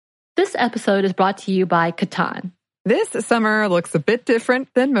This episode is brought to you by Catan. This summer looks a bit different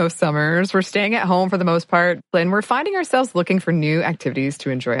than most summers. We're staying at home for the most part, and we're finding ourselves looking for new activities to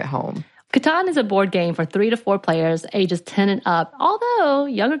enjoy at home. Catan is a board game for 3 to 4 players, ages 10 and up, although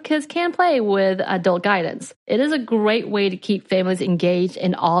younger kids can play with adult guidance. It is a great way to keep families engaged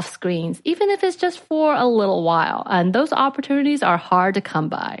and off screens, even if it's just for a little while. And those opportunities are hard to come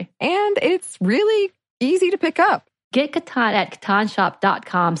by. And it's really easy to pick up. Get Catan at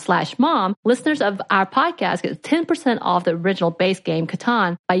catanshop.com/mom. Listeners of our podcast get 10% off the original base game,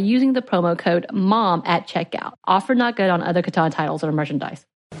 Catan, by using the promo code MOM at checkout. Offer not good on other Catan titles or merchandise.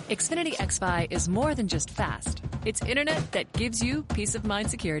 Xfinity XFi is more than just fast. It's internet that gives you peace of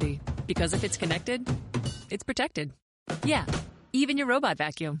mind security. Because if it's connected, it's protected. Yeah, even your robot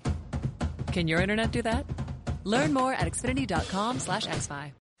vacuum. Can your internet do that? Learn more at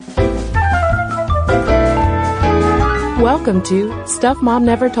xfinity.com/XFi. Welcome to Stuff Mom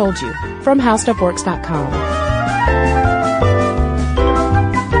Never Told You from HowStuffWorks.com.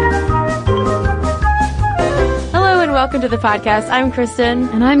 Hello and welcome to the podcast. I'm Kristen.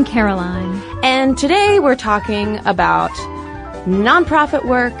 And I'm Caroline. And today we're talking about nonprofit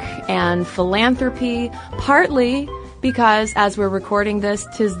work and philanthropy, partly because as we're recording this,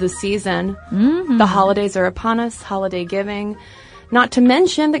 'tis the season. Mm-hmm. The holidays are upon us, holiday giving. Not to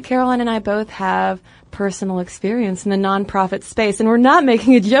mention that Caroline and I both have personal experience in the nonprofit space, and we're not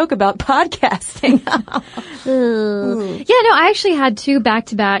making a joke about podcasting. Yeah, no, I actually had 2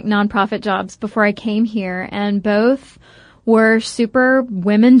 back-to-back nonprofit jobs before I came here, and both were super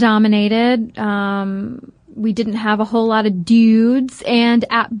women-dominated. We didn't have a whole lot of dudes, and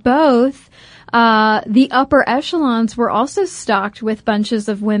at both, the upper echelons were also stocked with bunches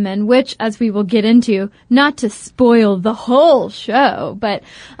of women, which, as we will get into, not to spoil the whole show, but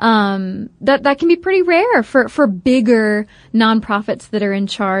that can be pretty rare for bigger nonprofits that are in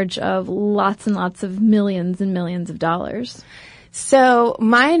charge of lots and lots of millions and millions of dollars. So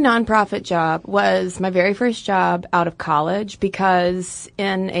my nonprofit job was my very first job out of college because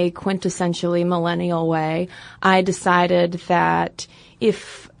in a quintessentially millennial way, I decided that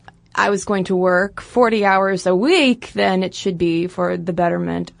if I was going to work 40 hours a week, then it should be for the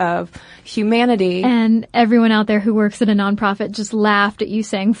betterment of humanity. And everyone out there who works at a nonprofit just laughed at you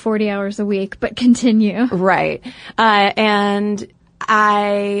saying 40 hours a week, but continue. Right. And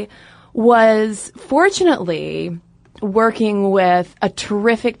I was fortunately working with a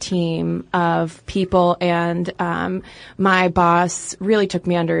terrific team of people, and my boss really took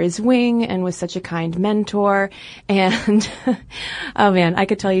me under his wing and was such a kind mentor. And oh man, I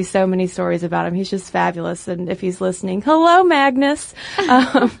could tell you so many stories about him. He's just fabulous. And if he's listening, hello, Magnus.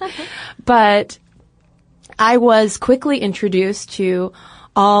 But I was quickly introduced to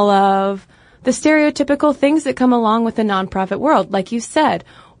all of the stereotypical things that come along with the nonprofit world. Like you said,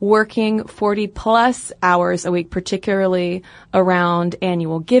 working 40 plus hours a week, particularly around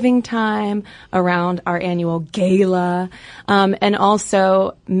annual giving time, around our annual gala, and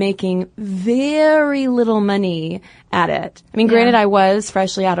also making very little money at it. I mean, granted, I was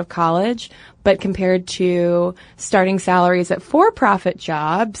freshly out of college, but compared to starting salaries at for-profit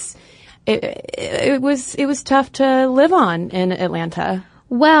jobs, it was tough to live on in Atlanta.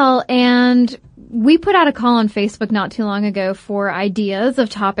 Well, and we put out a call on Facebook not too long ago for ideas of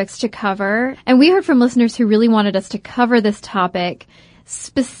topics to cover, and we heard from listeners who really wanted us to cover this topic,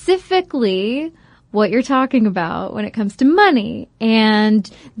 specifically what you're talking about when it comes to money and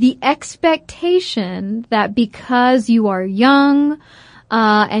the expectation that because you are young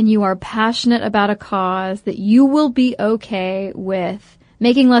and you are passionate about a cause, that you will be okay with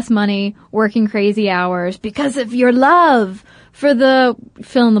making less money, working crazy hours because of your love for the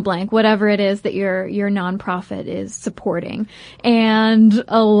fill in the blank, whatever it is that your nonprofit is supporting. And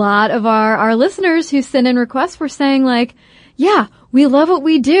a lot of our listeners who sent in requests were saying like, yeah, we love what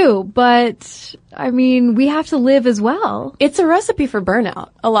we do, but I mean, we have to live as well. It's a recipe for burnout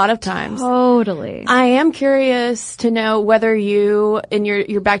a lot of times. Totally. I am curious to know whether you, in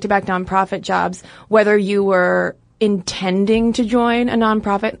your back-to-back nonprofit jobs, whether you were intending to join a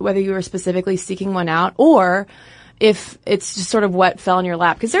nonprofit, whether you were specifically seeking one out, or if it's just sort of what fell in your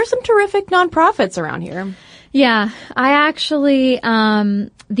lap. Because there's some terrific nonprofits around here. Yeah. I actually,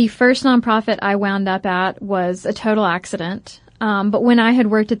 the first nonprofit I wound up at was a total accident. But when I had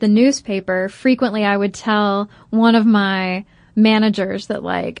worked at the newspaper, frequently I would tell one of my managers that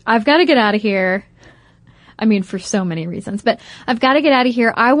like, I've got to get out of here. I mean, for so many reasons, but I've got to get out of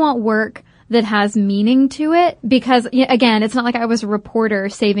here. I want work that has meaning to it, because again, it's not like I was a reporter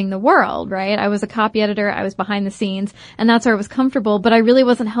saving the world, right? I was a copy editor, I was behind the scenes, and that's where I was comfortable, but I really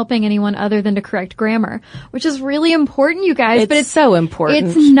wasn't helping anyone other than to correct grammar, which is really important, you guys. But it's so important.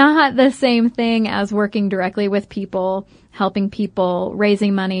 It's not the same thing as working directly with people, helping people,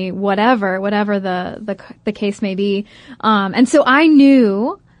 raising money, whatever the case may be. And so I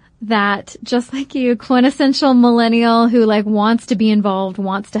knew that, just like you, quintessential millennial who like wants to be involved,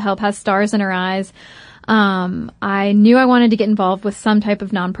 wants to help, has stars in her eyes. I knew I wanted to get involved with some type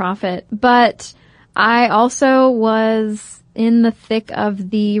of nonprofit, but I also was in the thick of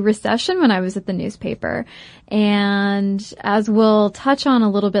the recession when I was at the newspaper. And as we'll touch on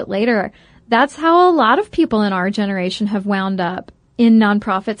a little bit later, that's how a lot of people in our generation have wound up in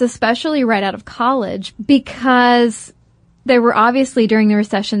nonprofits, especially right out of college, because there were obviously during the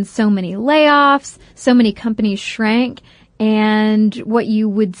recession so many layoffs, so many companies shrank, and what you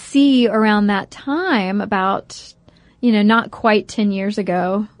would see around that time, about, not quite 10 years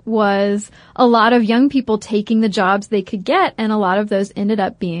ago, was a lot of young people taking the jobs they could get, and a lot of those ended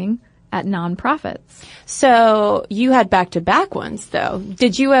up being at nonprofits. So you had back-to-back ones, though.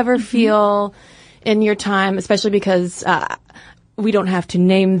 Did you ever feel in your time, especially because we don't have to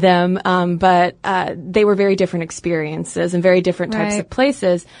name them, but they were very different experiences and very different types of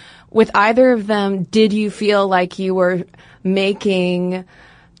places. With either of them, did you feel like you were did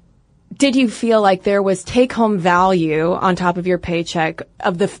you feel like there was take-home value on top of your paycheck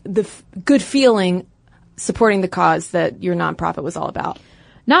of the good feeling supporting the cause that your nonprofit was all about?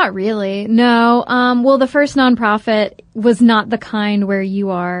 Not really. No. Well, the first nonprofit was not the kind where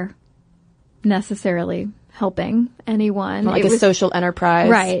you are necessarily helping anyone. Like a social enterprise.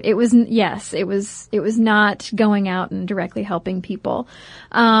 Right. It was, yes, it was not going out and directly helping people.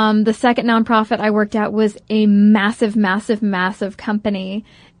 The second nonprofit I worked at was a massive, massive, massive company,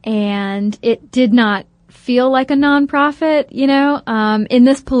 and it did not feel like a nonprofit, in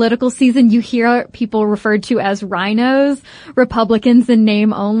this political season, you hear people referred to as rhinos, Republicans in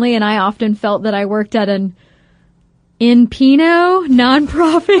name only, and I often felt that I worked at an in Pino,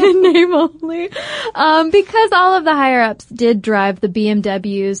 nonprofit in name only, because all of the higher ups did drive the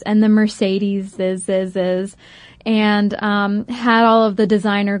BMWs and the Mercedes, and had all of the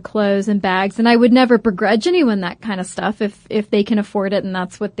designer clothes and bags. And I would never begrudge anyone that kind of stuff if they can afford it and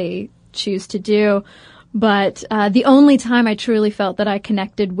that's what they choose to do. But the only time I truly felt that I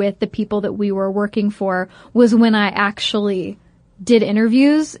connected with the people that we were working for was when I actually did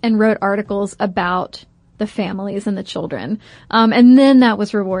interviews and wrote articles about the families and the children. And then that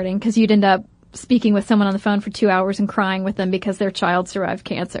was rewarding because you'd end up speaking with someone on the phone for 2 hours and crying with them because their child survived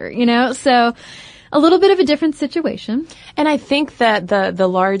cancer, So a little bit of a different situation. And I think that the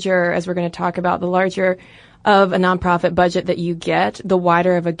larger, as we're going to talk about, the larger of a nonprofit budget that you get, the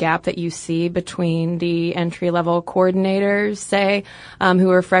wider of a gap that you see between the entry-level coordinators, say,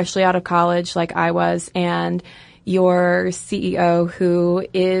 who are freshly out of college like I was, and your CEO who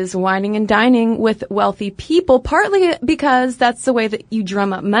is wining and dining with wealthy people, partly because that's the way that you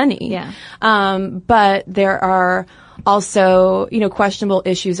drum up money. Yeah. But there are also, questionable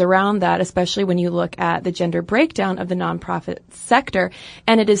issues around that, especially when you look at the gender breakdown of the nonprofit sector.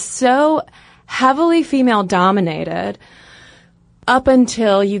 And it is so heavily female dominated up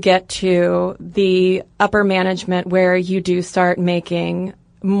until you get to the upper management where you do start making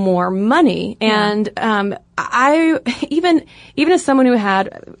more money. Yeah. And I even as someone who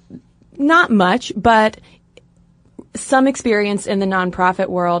had not much but some experience in the nonprofit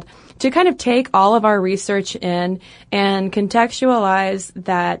world, to kind of take all of our research in and contextualize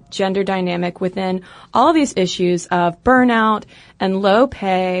that gender dynamic within all of these issues of burnout and low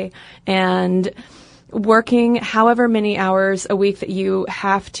pay and working however many hours a week that you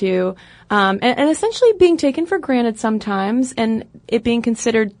have to, and essentially being taken for granted sometimes, and it being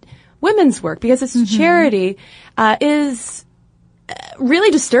considered women's work because it's charity, is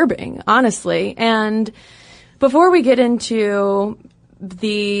really disturbing, honestly. And before we get into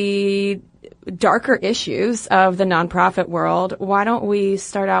the darker issues of the nonprofit world, why don't we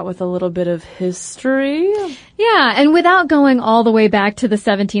start out with a little bit of history? Yeah, and without going all the way back to the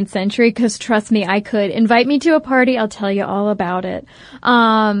 17th century, because trust me, I could. Invite me to a party, I'll tell you all about it.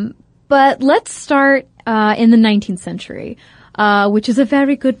 But let's start in the 19th century. which is a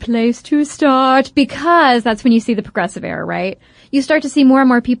very good place to start because that's when you see the progressive era, right? You start to see more and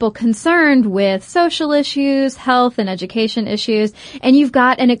more people concerned with social issues, health and education issues, and you've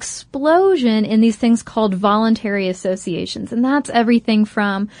got an explosion in these things called voluntary associations. And that's everything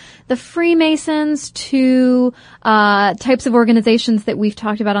from the Freemasons to types of organizations that we've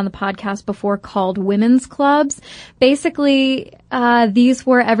talked about on the podcast before called women's clubs. Basically, these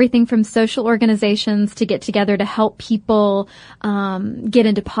were everything from social organizations to get together to help people get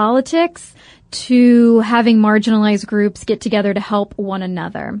into politics, to having marginalized groups get together to help one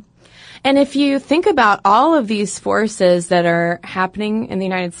another. And if you think about all of these forces that are happening in the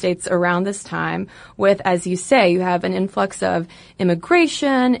United States around this time with, as you say, you have an influx of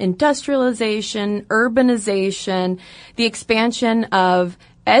immigration, industrialization, urbanization, the expansion of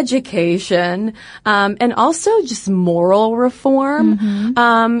education, and also just moral reform.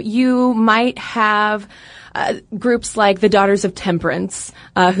 You might have groups like the Daughters of Temperance,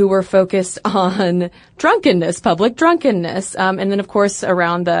 who were focused on drunkenness, public drunkenness. And then, of course,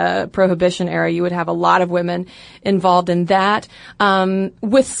 around the Prohibition era, you would have a lot of women involved in that.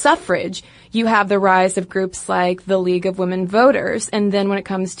 With suffrage, you have the rise of groups like the League of Women Voters. And then when it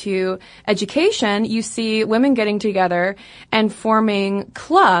comes to education, you see women getting together and forming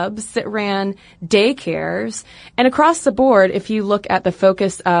clubs that ran daycares. And across the board, if you look at the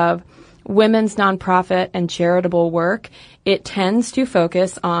focus of women's nonprofit and charitable work, it tends to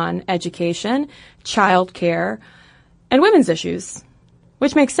focus on education, childcare, and women's issues,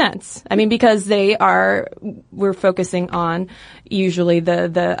 which makes sense. I mean, because we're focusing on usually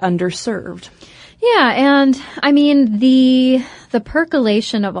the underserved. Yeah, and I mean, the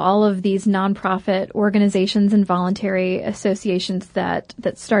percolation of all of these nonprofit organizations and voluntary associations that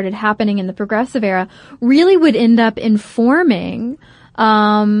started happening in the progressive era really would end up informing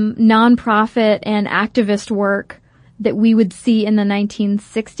nonprofit and activist work that we would see in the 1950s,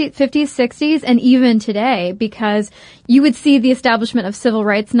 60s, and even today, because you would see the establishment of civil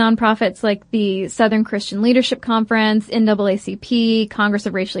rights nonprofits like the Southern Christian Leadership Conference, NAACP, Congress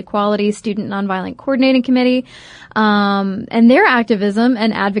of Racial Equality, Student Nonviolent Coordinating Committee, and their activism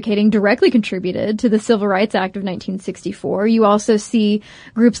and advocating directly contributed to the Civil Rights Act of 1964. You also see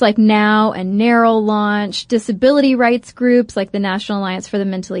groups like NOW and NARAL launch, disability rights groups like the National Alliance for the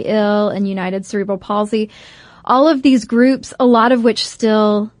Mentally Ill and United Cerebral Palsy. All of these groups, a lot of which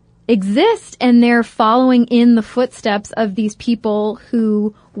still exist, and they're following in the footsteps of these people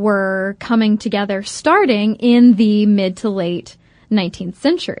who were coming together starting in the mid to late 19th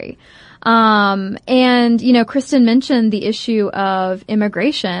century. And, you know, Kristen mentioned the issue of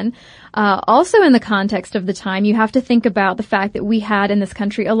immigration. Also in the context of the time, you have to think about the fact that we had in this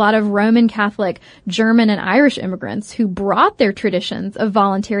country a lot of Roman Catholic, German, and Irish immigrants who brought their traditions of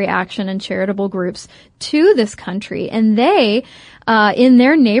voluntary action and charitable groups to this country. And they, in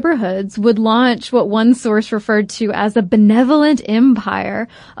their neighborhoods, would launch what one source referred to as a benevolent empire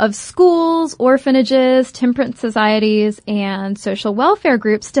of schools, orphanages, temperance societies, and social welfare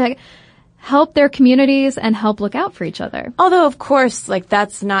groups to help their communities and help look out for each other. Although, of course, like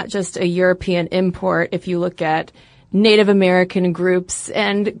that's not just a European import. If you look at Native American groups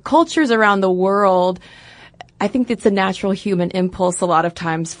and cultures around the world, I think it's a natural human impulse a lot of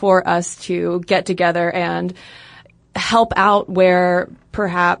times for us to get together and help out where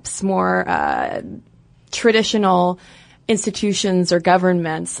perhaps more traditional institutions or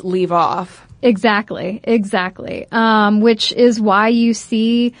governments leave off. Exactly. Which is why you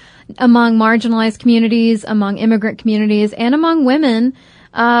see among marginalized communities, among immigrant communities, and among women,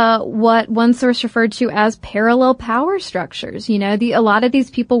 what one source referred to as parallel power structures. You know, a lot of these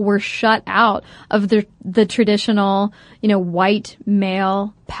people were shut out of the traditional, you know, white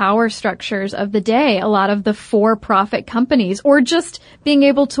male power structures of the day. A lot of the for-profit companies, or just being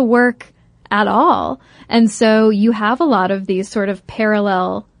able to work at all. And so you have a lot of these sort of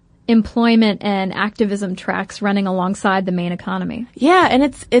parallel employment and activism tracks running alongside the main economy. Yeah, and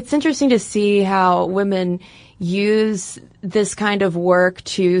it's interesting to see how women use this kind of work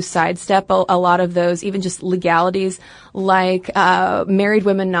to sidestep a lot of those, even just legalities, like married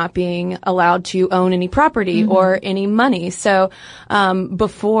women not being allowed to own any property or any money. So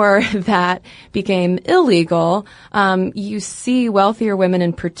before that became illegal, you see wealthier women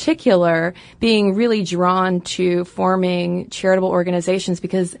in particular being really drawn to forming charitable organizations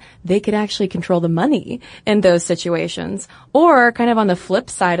because they could actually control the money in those situations. Or kind of on the flip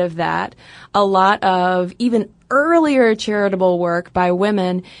side of that, a lot of even earlier charitable work by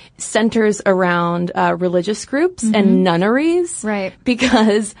women centers around religious groups and nunneries. Right.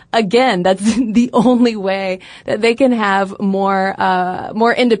 Because, again, that's the only way that they can have more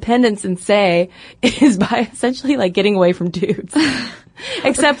independence and say is by essentially, like, getting away from dudes.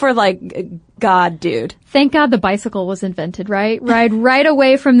 Except for, like, God, dude. Thank God the bicycle was invented, right? Ride right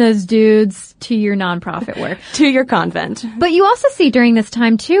away from those dudes to your nonprofit work. To your convent. But you also see during this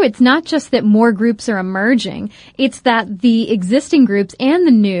time, too, it's not just that more groups are emerging. It's that the existing groups and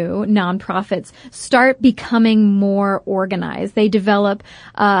the new nonprofits start becoming more organized. They develop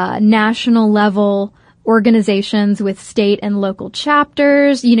national level organizations with state and local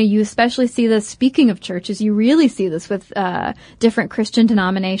chapters. You know, you especially see this, speaking of churches, you really see this with different Christian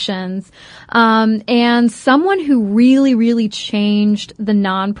denominations. And someone who really, really changed the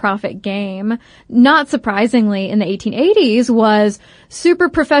nonprofit game, not surprisingly, in the 1880s was super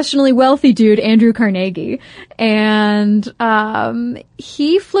professionally wealthy dude Andrew Carnegie. And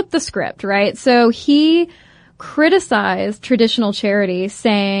he flipped the script, right? So he criticized traditional charity,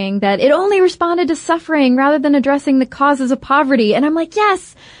 saying that it only responded to suffering rather than addressing the causes of poverty. And I'm like,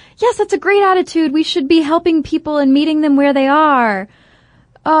 yes, that's a great attitude. We should be helping people and meeting them where they are.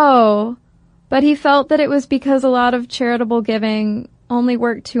 Oh, but he felt that it was because a lot of charitable giving only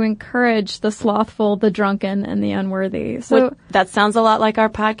worked to encourage the slothful, the drunken, and the unworthy. So that sounds a lot like our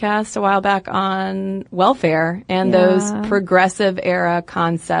podcast a while back on welfare and those progressive era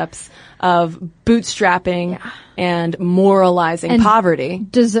concepts of bootstrapping and moralizing and poverty.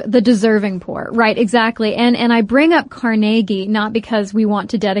 The deserving poor. Right, exactly. And I bring up Carnegie not because we want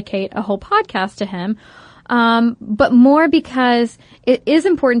to dedicate a whole podcast to him, but more because it is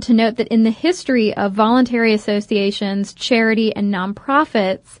important to note that in the history of voluntary associations, charity, and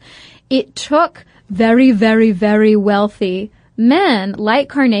nonprofits, it took very, very, very wealthy men like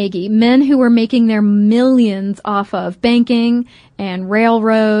Carnegie, men who were making their millions off of banking and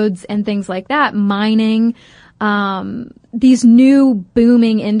railroads and things like that, mining, these new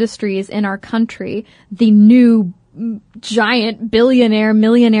booming industries in our country, the new giant billionaire,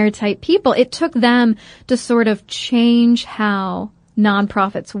 millionaire type people. It took them to sort of change how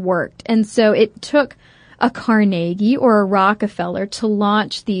nonprofits worked. And so it took a Carnegie or a Rockefeller to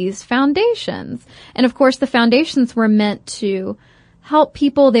launch these foundations. And of course, the foundations were meant to help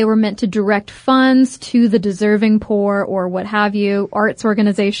people. They were meant to direct funds to the deserving poor or what have you, arts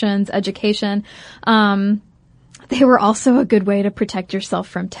organizations, education. They were also a good way to protect yourself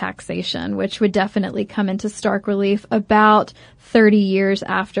from taxation, which would definitely come into stark relief about 30 years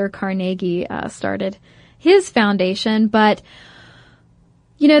after Carnegie started his foundation. But,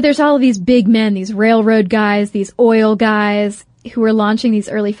 you know, there's all of these big men, these railroad guys, these oil guys who are launching these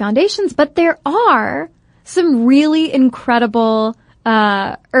early foundations. But there are some really incredible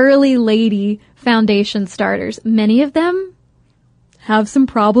early lady foundation starters. Many of them have some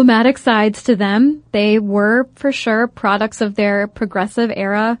problematic sides to them. They were, for sure, products of their progressive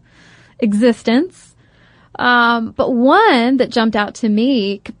era existence. But one that jumped out to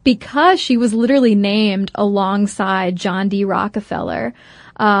me, because she was literally named alongside John D. Rockefeller,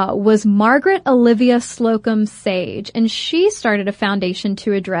 was Margaret Olivia Slocum Sage. And she started a foundation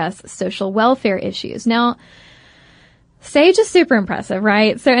to address social welfare issues. Now, Sage is super impressive,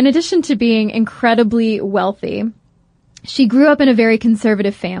 right? So in addition to being incredibly wealthy, she grew up in a very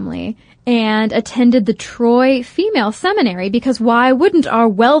conservative family and attended the Troy Female Seminary because why wouldn't our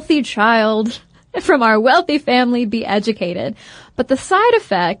wealthy child from our wealthy family be educated? But the side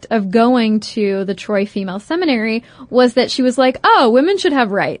effect of going to the Troy Female Seminary was that she was like, oh, women should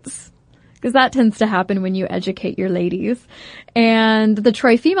have rights. Because that tends to happen when you educate your ladies. And the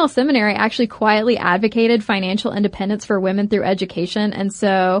Troy Female Seminary actually quietly advocated financial independence for women through education. And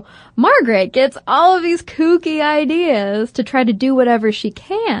so Margaret gets all of these kooky ideas to try to do whatever she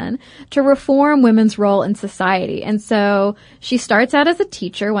can to reform women's role in society. And so she starts out as a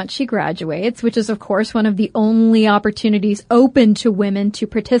teacher once she graduates, which is, of course, one of the only opportunities open to women to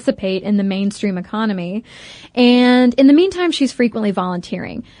participate in the mainstream economy. And in the meantime, she's frequently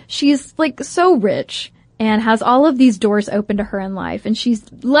volunteering. She's like so rich and has all of these doors open to her in life. And she's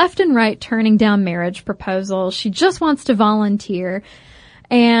left and right turning down marriage proposals. She just wants to volunteer.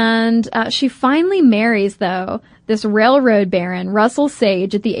 And she finally marries, though, this railroad baron, Russell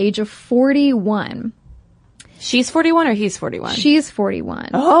Sage, at the age of 41. She's 41 or he's 41? She's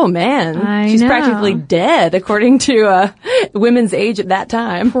 41. Oh, man. She's practically dead, according to women's age at that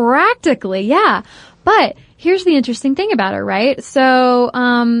time. Practically, yeah. But here's the interesting thing about her, right? So,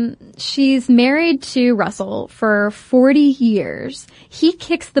 she's married to Russell for 40 years. He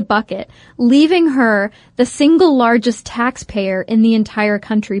kicks the bucket, leaving her the single largest taxpayer in the entire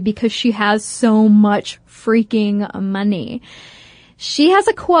country because she has so much freaking money. She has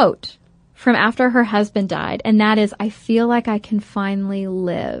a quote from after her husband died, and that is, "I feel like I can finally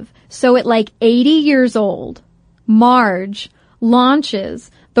live." So at like 80 years old, Marge launches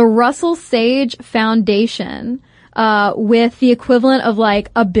the Russell Sage Foundation, with the equivalent of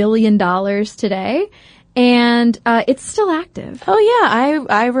like $1 billion today. And, it's still active. Oh yeah,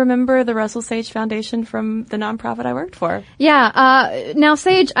 I remember the Russell Sage Foundation from the nonprofit I worked for. Yeah, now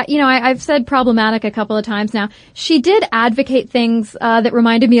Sage, I've said problematic a couple of times now. She did advocate things, that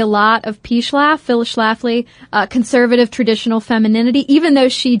reminded me a lot of Phyllis Schlafly, conservative traditional femininity, even though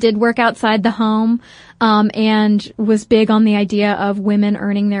she did work outside the home, and was big on the idea of women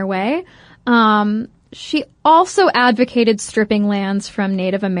earning their way. She also advocated stripping lands from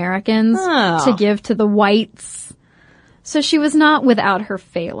Native Americans to give to the whites. So she was not without her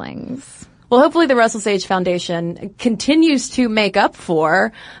failings. Well, hopefully the Russell Sage Foundation continues to make up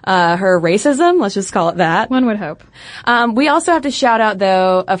for her racism. Let's just call it that. One would hope. We also have to shout out,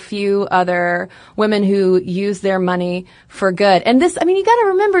 though, a few other women who use their money for good. And this, you got to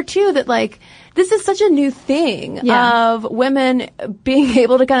remember, too, that, like, this is such a new thing of women being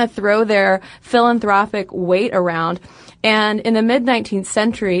able to kind of throw their philanthropic weight around. And in the mid-19th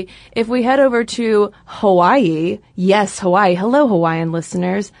century, if we head over to Hawaii, yes, Hawaii. Hello, Hawaiian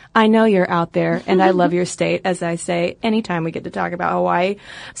listeners. I know you're out there, and I love your state, as I say anytime we get to talk about Hawaii.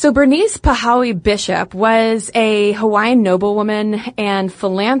 So Bernice Pahaui Bishop was a Hawaiian noblewoman and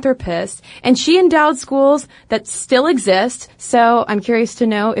philanthropist, and she endowed schools that still exist. So I'm curious to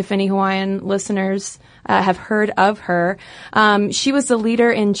know if any Hawaiian listeners have heard of her. She was the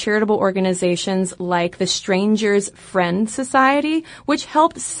leader in charitable organizations like the Strangers Friend Society, which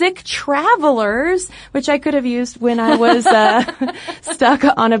helped sick travelers, which I could have used when I was stuck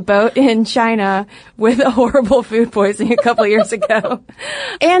on a boat in China with a horrible food poisoning a couple years ago.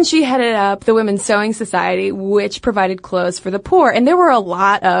 And she headed up the Women's Sewing Society, which provided clothes for the poor. And there were a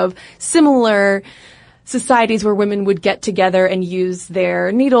lot of similar societies where women would get together and use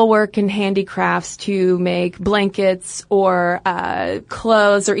their needlework and handicrafts to make blankets or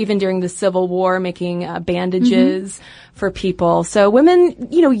clothes, or even during the Civil War making bandages for people. So women,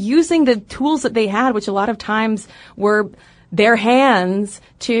 using the tools that they had, which a lot of times were their hands,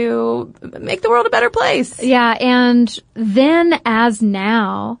 to make the world a better place. Yeah, and then as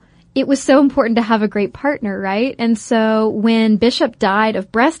now, it was so important to have a great partner, right? And so when Bishop died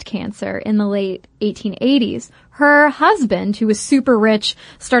of breast cancer in the late 1880s, her husband, who was super rich,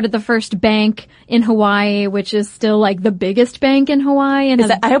 started the first bank in Hawaii, which is still like the biggest bank in Hawaii.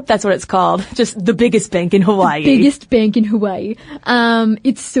 And I hope that's what it's called. Just the biggest bank in Hawaii. The biggest bank in Hawaii.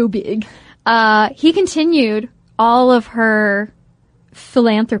 It's so big. He continued all of her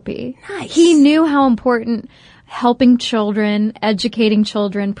philanthropy. Nice. He knew how important helping children, educating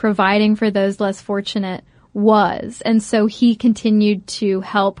children, providing for those less fortunate was. And so he continued to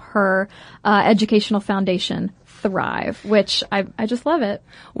help her educational foundation thrive, which I just love it.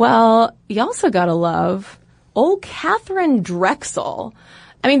 Well, you also gotta love old Catherine Drexel.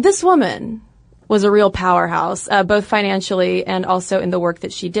 This woman was a real powerhouse, both financially and also in the work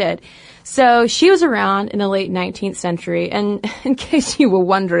that she did. So she was around in the late 19th century, and in case you were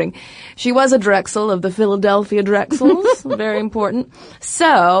wondering, she was a Drexel of the Philadelphia Drexels. Very important.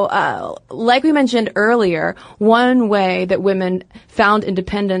 So, like we mentioned earlier, one way that women found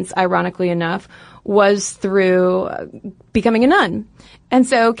independence, ironically enough, was through becoming a nun. And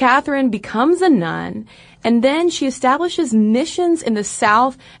so Catherine becomes a nun, and then she establishes missions in the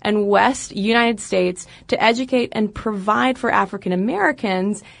South and West United States to educate and provide for African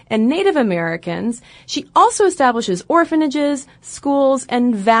Americans and Native Americans. She also establishes orphanages, schools,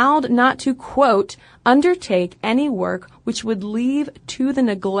 and vowed not to, quote, undertake any work which would lead to the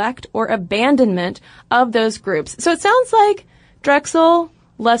neglect or abandonment of those groups. So it sounds like Drexel,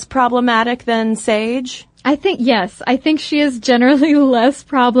 less problematic than Sage. I think, yes. I think she is generally less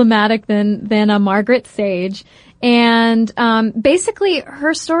problematic than a Margaret Sage. And, basically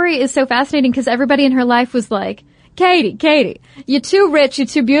her story is so fascinating because everybody in her life was like, Katie, you're too rich, you're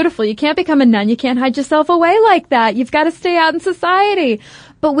too beautiful, you can't become a nun, you can't hide yourself away like that, you've got to stay out in society.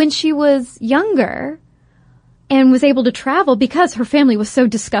 But when she was younger and was able to travel, because her family was so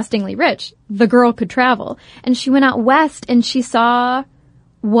disgustingly rich, the girl could travel. And she went out west and she saw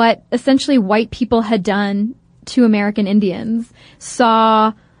what essentially white people had done to American Indians,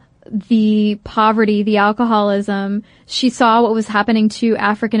 saw the poverty, the alcoholism. She saw what was happening to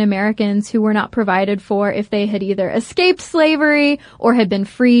African Americans who were not provided for if they had either escaped slavery or had been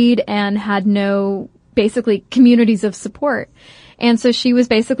freed and had no, basically, communities of support. And so she was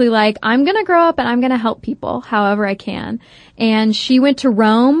basically like, I'm going to grow up and I'm going to help people however I can. And she went to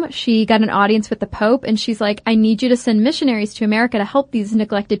Rome. She got an audience with the Pope, and she's like, I need you to send missionaries to America to help these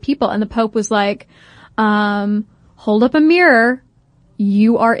neglected people. And the Pope was like, hold up a mirror.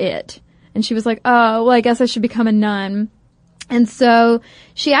 You are it. And she was like, oh, well, I guess I should become a nun. And so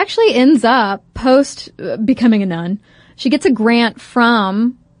she actually ends up, post becoming a nun, she gets a grant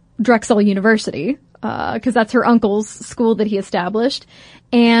from Drexel University, because that's her uncle's school that he established.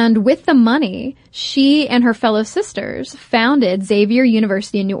 And with the money, she and her fellow sisters founded Xavier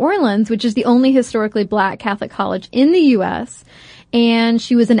University in New Orleans, which is the only historically black Catholic college in the U.S. And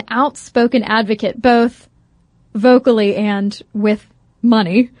she was an outspoken advocate, both vocally and with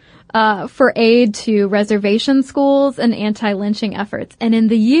money, for aid to reservation schools and anti-lynching efforts. And in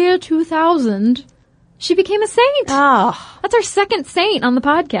the year 2000, she became a saint. Oh. That's our second saint on the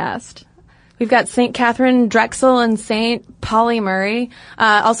podcast. We've got St. Catherine Drexel and St. Polly Murray.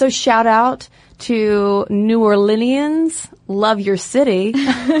 Also shout out to New Orleanians. Love your city.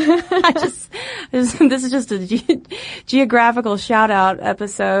 This is just a geographical shout out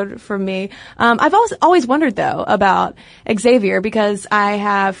episode for me. I've always wondered though about Xavier, because I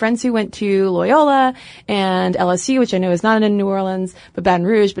have friends who went to Loyola and LSU, which I know is not in New Orleans, but Baton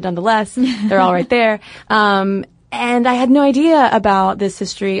Rouge, but nonetheless, they're all right there. And I had no idea about this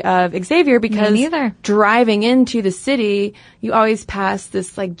history of Xavier, because driving into the city, you always pass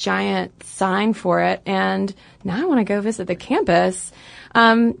this like giant sign for it. And now I want to go visit the campus.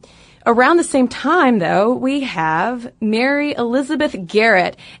 Around the same time, though, we have Mary Elizabeth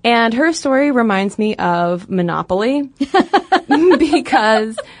Garrett, and her story reminds me of Monopoly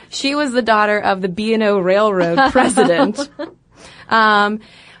because she was the daughter of the B&O Railroad president.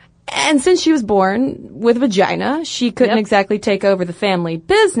 And since she was born with a vagina, she couldn't exactly take over the family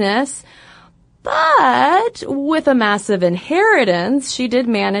business. But with a massive inheritance, she did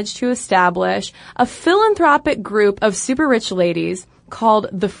manage to establish a philanthropic group of super rich ladies called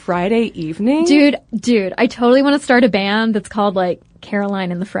the Friday Evening. Dude, I totally want to start a band that's called like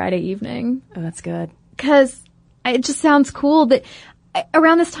Caroline and the Friday Evening. Oh, that's good. 'Cause it just sounds cool that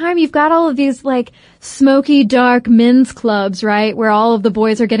around this time, you've got all of these, like, smoky, dark men's clubs, right? Where all of the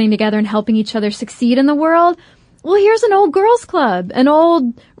boys are getting together and helping each other succeed in the world. Well, here's an old girls club, an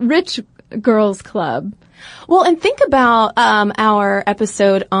old rich girls club. Well, and think about our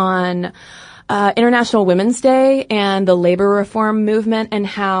episode on International Women's Day and the labor reform movement, and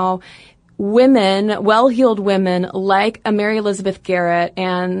how women, well-heeled women like Mary Elizabeth Garrett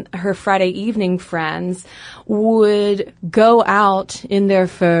and her Friday Evening friends would go out in their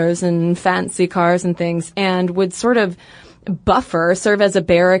furs and fancy cars and things, and would sort of serve as a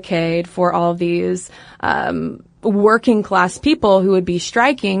barricade for all these working class people who would be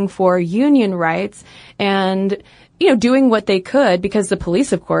striking for union rights, and doing what they could, because the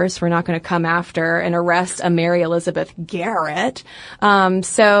police, of course, were not going to come after and arrest a Mary Elizabeth Garrett.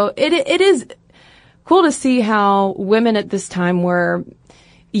 So it is cool to see how women at this time were,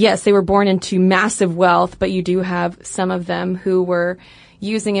 yes, they were born into massive wealth, but you do have some of them who were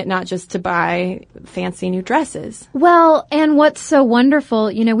using it not just to buy fancy new dresses. Well, and what's so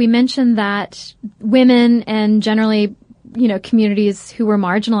wonderful, we mentioned that women and generally communities who were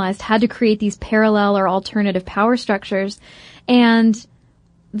marginalized had to create these parallel or alternative power structures. And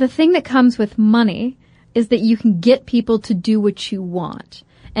the thing that comes with money is that you can get people to do what you want.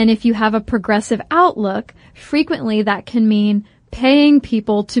 And if you have a progressive outlook, frequently that can mean paying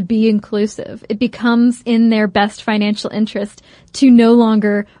people to be inclusive. It becomes in their best financial interest to no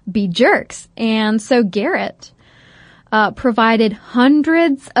longer be jerks. And so Garrett provided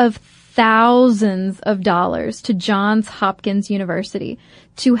hundreds of thousands of dollars to Johns Hopkins University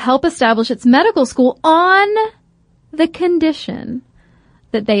to help establish its medical school on the condition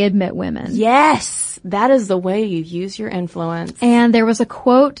that they admit women. Yes, that is the way you use your influence. And there was a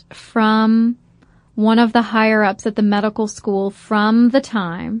quote from one of the higher-ups at the medical school from the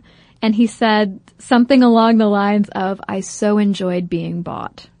time, and he said something along the lines of, "I so enjoyed being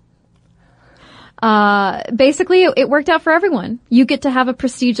bought." Basically, it worked out for everyone. You get to have a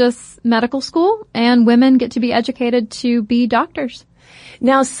prestigious medical school, and women get to be educated to be doctors.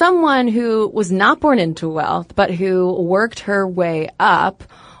 Now, someone who was not born into wealth, but who worked her way up,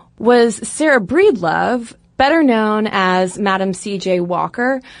 was Sarah Breedlove, better known as Madam C.J.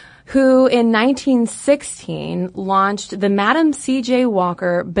 Walker. who in 1916 launched the Madam C.J.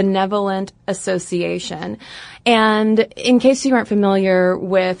 Walker Benevolent Association. And in case you aren't familiar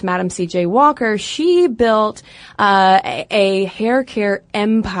with Madam C.J. Walker, she built a hair care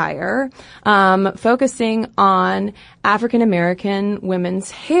empire focusing on African American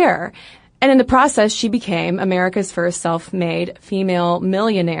women's hair. And in the process, she became America's first self-made female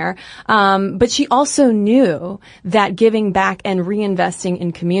millionaire. But she also knew that giving back and reinvesting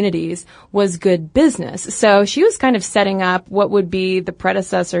in communities was good business. So she was kind of setting up what would be the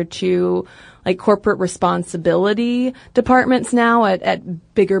predecessor to like corporate responsibility departments now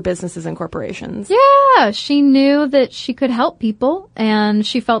at bigger businesses and corporations. Yeah, she knew that she could help people, and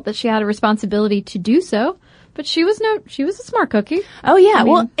she felt that she had a responsibility to do so. But she was a smart cookie. Oh yeah. I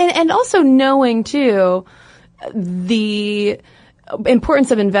mean, well, and also knowing too the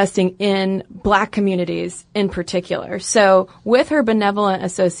importance of investing in Black communities in particular. So with her benevolent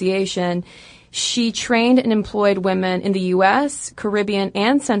association, she trained and employed women in the U.S., Caribbean,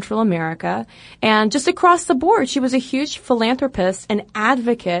 and Central America. And just across the board, she was a huge philanthropist and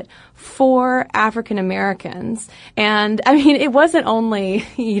advocate for African Americans. And I mean, it wasn't only,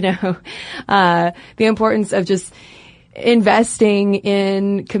 the importance of just investing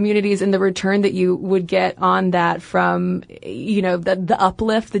in communities and the return that you would get on that from, the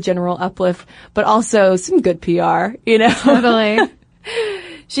uplift, the general uplift, but also some good PR, Totally.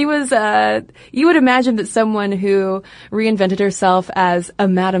 She was, you would imagine that someone who reinvented herself as a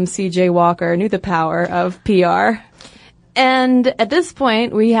Madam C.J. Walker knew the power of PR. And at this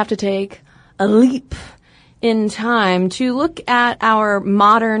point, we have to take a leap in time to look at our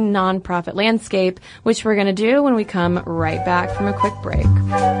modern nonprofit landscape, which we're going to do when we come right back from a quick break.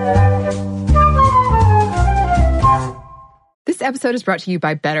 This episode is brought to you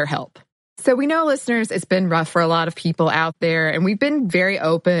by BetterHelp. So we know, listeners, it's been rough for a lot of people out there, and we've been very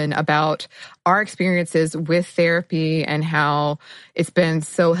open about our experiences with therapy and how it's been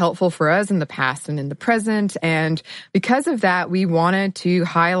so helpful for us in the past and in the present. And because of that, we wanted to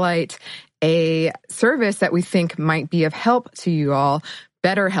highlight a service that we think might be of help to you all,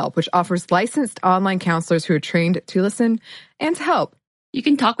 BetterHelp, which offers licensed online counselors who are trained to listen and to help. You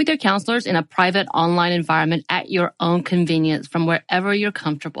can talk with your counselors in a private online environment at your own convenience from wherever you're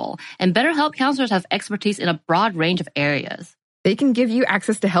comfortable. And BetterHelp counselors have expertise in a broad range of areas. They can give you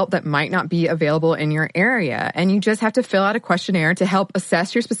access to help that might not be available in your area. And you just have to fill out a questionnaire to help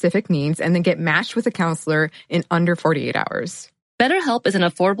assess your specific needs and then get matched with a counselor in under 48 hours. BetterHelp is an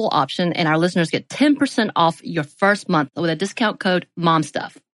affordable option, and our listeners get 10% off your first month with a discount code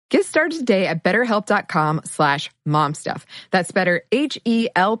MOMSTUFF. Get started today at BetterHelp.com/momstuff. That's better,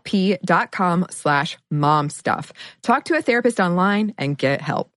 HELP.com/momstuff. Talk to a therapist online and get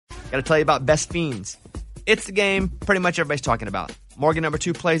help. Got to tell you about Best Fiends. It's the game pretty much everybody's talking about. Morgan number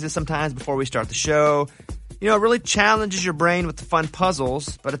 2 plays this sometimes before we start the show. It really challenges your brain with the fun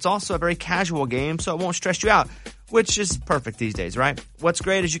puzzles, but it's also a very casual game, so it won't stress you out, which is perfect these days, right? What's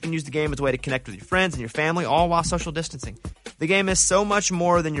great is you can use the game as a way to connect with your friends and your family, all while social distancing. The game is so much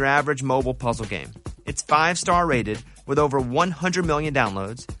more than your average mobile puzzle game. It's 5-star rated with over 100 million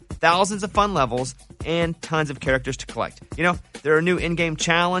downloads, thousands of fun levels, and tons of characters to collect. There are new in-game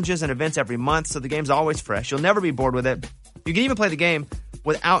challenges and events every month, so the game's always fresh. You'll never be bored with it. You can even play the game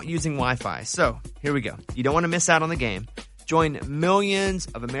without using Wi-Fi. So, here we go. You don't want to miss out on the game. Join millions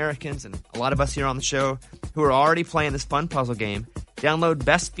of Americans and a lot of us here on the show who are already playing this fun puzzle game. Download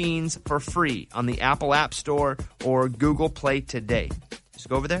Best Fiends for free on the Apple App Store or Google Play today. Just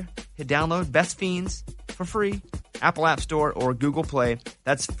go over there, hit download Best Fiends for free, Apple App Store or Google Play.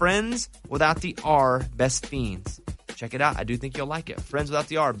 That's Friends without the R, Best Fiends. Check it out. I do think you'll like it. Friends without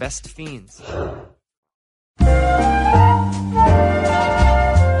the R, Best Fiends.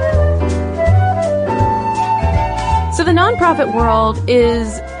 So the nonprofit world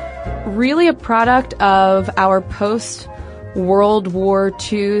is really a product of our post-World War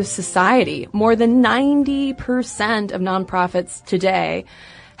II society. More than 90% of nonprofits today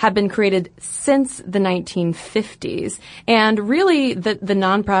have been created since the 1950s. And really the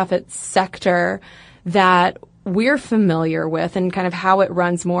nonprofit sector that we're familiar with and kind of how it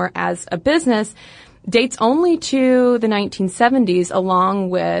runs more as a business dates only to the 1970s,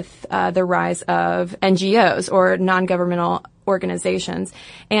 along with the rise of NGOs, or non-governmental organizations.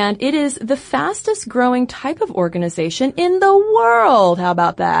 And it is the fastest growing type of organization in the world. How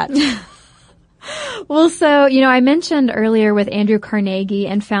about that? Well, so, I mentioned earlier with Andrew Carnegie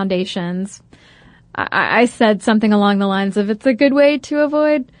and foundations, I said something along the lines of it's a good way to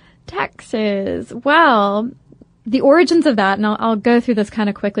avoid taxes. Well, the origins of that, and I'll go through this kind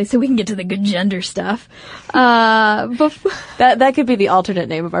of quickly so we can get to the good gender stuff. That could be the alternate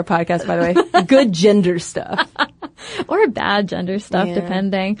name of our podcast, by the way. Good gender stuff. Or bad gender stuff,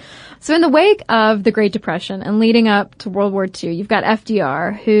 depending. So in the wake of the Great Depression and leading up to World War II, you've got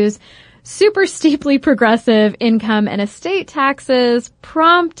FDR, whose super steeply progressive income and estate taxes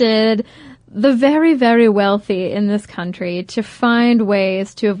prompted the very, very wealthy in this country to find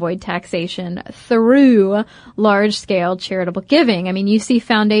ways to avoid taxation through large-scale charitable giving. I mean, you see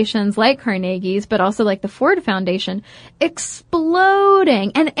foundations like Carnegie's, but also like the Ford Foundation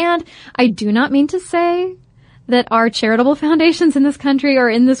exploding. And I do not mean to say that our charitable foundations in this country or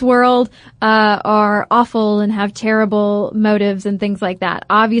in this world are awful and have terrible motives and things like that.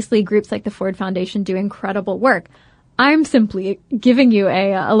 Obviously, groups like the Ford Foundation do incredible work. I'm simply giving you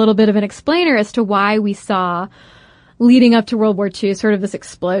a little bit of an explainer as to why we saw, leading up to World War II, sort of this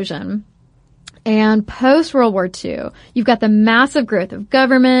explosion. And post-World War II, you've got the massive growth of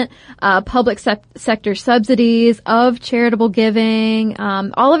government, public sector subsidies, of charitable giving.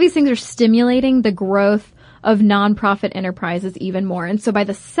 All of these things are stimulating the growth of nonprofit enterprises even more. And so by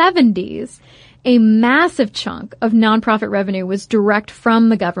the 70s, a massive chunk of nonprofit revenue was direct from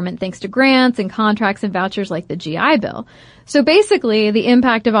the government thanks to grants and contracts and vouchers like the GI Bill. So basically, the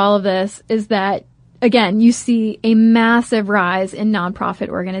impact of all of this is that, again, you see a massive rise in nonprofit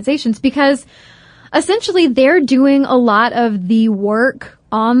organizations because essentially they're doing a lot of the work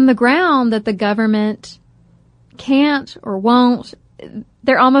on the ground that the government can't or won't.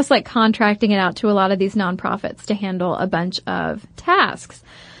 They're almost like contracting it out to a lot of these nonprofits to handle a bunch of tasks.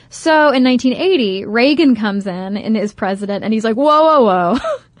 So in 1980, Reagan comes in and is president, and he's like, whoa.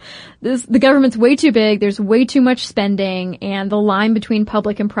 The government's way too big, there's way too much spending, and the line between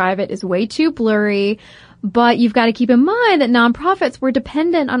public and private is way too blurry. But you've got to keep in mind that nonprofits were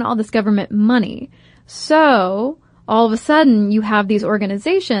dependent on all this government money. So all of a sudden, you have these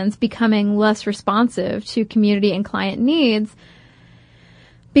organizations becoming less responsive to community and client needs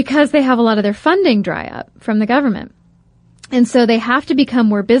because they have a lot of their funding dry up from the government. And so they have to become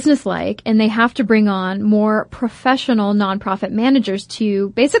more businesslike, and they have to bring on more professional nonprofit managers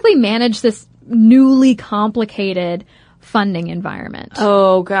to basically manage this newly complicated funding environment.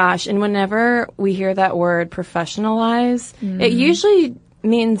 Oh, gosh. And whenever we hear that word professionalize, it usually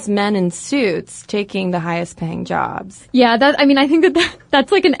means men in suits taking the highest paying jobs. Yeah, I think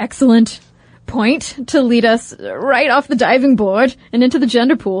that's like an excellent point to lead us right off the diving board and into the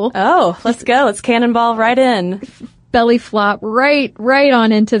gender pool. Oh, let's go. Let's cannonball right in. Belly flop right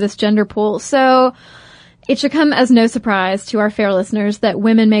on into this gender pool. So it should come as no surprise to our fair listeners that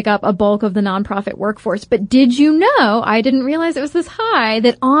women make up a bulk of the nonprofit workforce. But did you know, I didn't realize it was this high,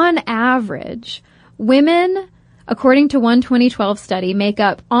 that on average, women, according to one 2012 study, make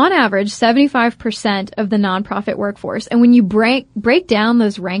up on average 75% of the nonprofit workforce. And when you break down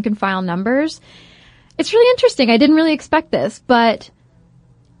those rank and file numbers, it's really interesting. I didn't really expect this, but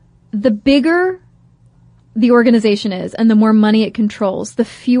the bigger the organization is and the more money it controls, the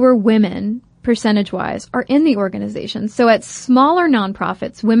fewer women, percentage-wise, are in the organization. So at smaller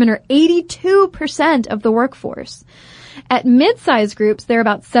nonprofits, women are 82% of the workforce. At mid-sized groups, they're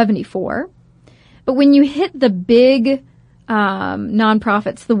about 74%. But when you hit the big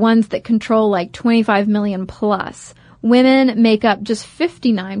nonprofits, the ones that control like 25 million plus, women make up just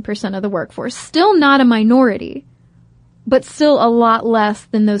 59% of the workforce. Still not a minority, but still a lot less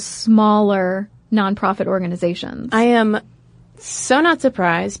than those smaller nonprofit organizations. I am so not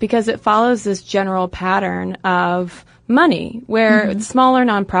surprised because it follows this general pattern of money where smaller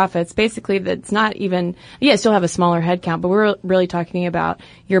nonprofits, basically that's not even, still have a smaller headcount, but we're really talking about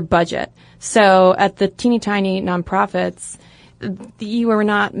your budget. So at the teeny tiny nonprofits, you are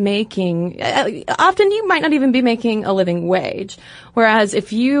not making, often you might not even be making a living wage. Whereas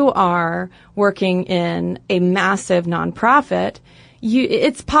if you are working in a massive nonprofit,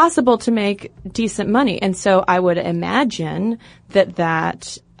 it's possible to make decent money. And so I would imagine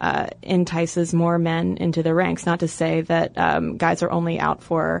that entices more men into the ranks. Not to say that guys are only out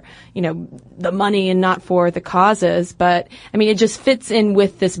for, the money and not for the causes, but I mean, it just fits in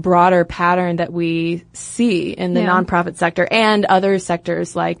with this broader pattern that we see in the nonprofit sector and other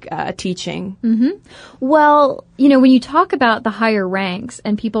sectors like teaching. Mm-hmm. Well, when you talk about the higher ranks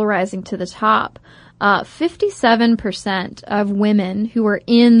and people rising to the top, 57% of women who are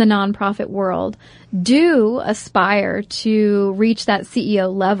in the nonprofit world do aspire to reach that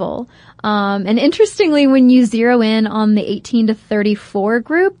CEO level. And interestingly, when you zero in on the 18 to 34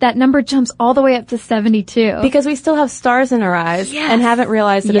 group, that number jumps all the way up to 72. Because we still have stars in our eyes and haven't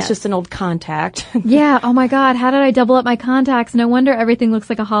realized that it's just an old contact. Yeah. Oh my God. How did I double up my contacts? No wonder everything looks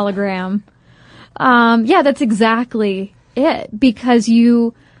like a hologram. Yeah, that's exactly it. Because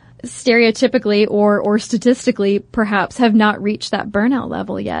you stereotypically or statistically perhaps have not reached that burnout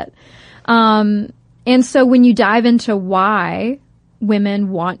level yet. And so when you dive into why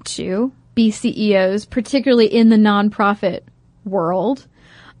women want to be CEOs, particularly in the nonprofit world,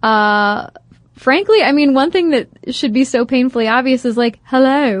 frankly, I mean, one thing that should be so painfully obvious is like,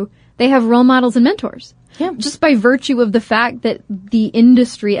 hello, they have role models and mentors. Yeah. Just by virtue of the fact that the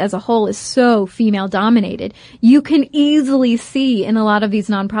industry as a whole is so female dominated, you can easily see in a lot of these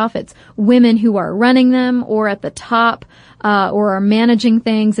nonprofits women who are running them or at the top, or are managing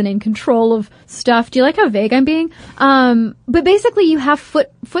things and in control of stuff. Do you like how vague I'm being? But basically you have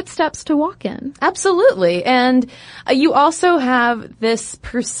footsteps to walk in. Absolutely. And you also have this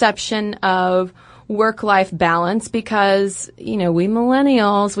perception of work-life balance because, we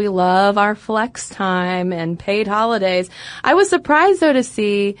millennials, we love our flex time and paid holidays. I was surprised, though, to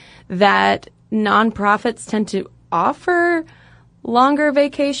see that nonprofits tend to offer longer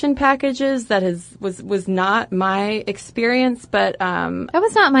vacation packages. That was not my experience, but that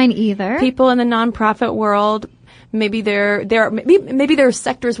was not mine either. People in the nonprofit world, maybe there are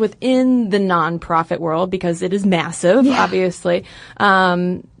sectors within the nonprofit world because it is massive, obviously.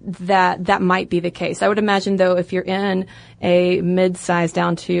 That might be the case. I would imagine, though, if you're in a mid-size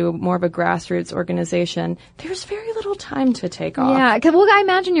down to more of a grassroots organization, there's very little time to take off. Yeah, well, I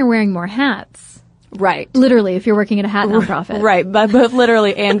imagine you're wearing more hats. Right. Literally, if you're working at a hat nonprofit. Right, but both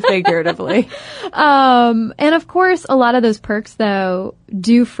literally and figuratively. And of course, a lot of those perks, though,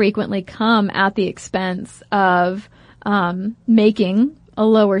 do frequently come at the expense of making a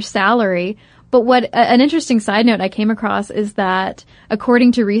lower salary. But an interesting side note I came across is that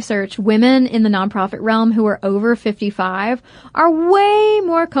according to research, women in the nonprofit realm who are over 55 are way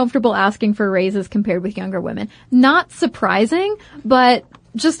more comfortable asking for raises compared with younger women. Not surprising, but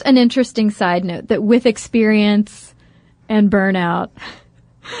just an interesting side note that with experience and burnout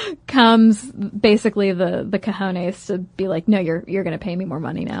comes basically the cojones to be like, no, you're going to pay me more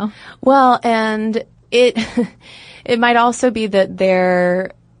money now. Well, and it might also be that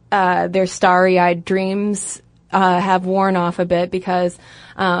their starry-eyed dreams have worn off a bit because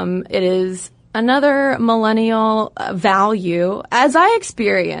it is another millennial value, as I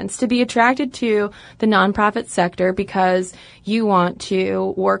experienced, to be attracted to the nonprofit sector because you want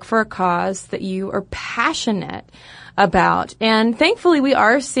to work for a cause that you are passionate about. And thankfully, we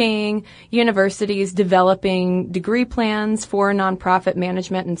are seeing universities developing degree plans for nonprofit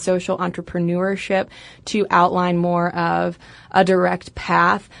management and social entrepreneurship to outline more of a direct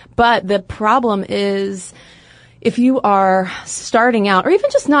path. But the problem is, if you are starting out, or even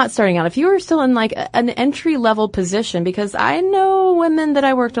just not starting out, if you are still in like an entry-level position, because I know women that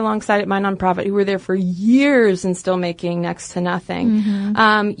I worked alongside at my nonprofit who were there for years and still making next to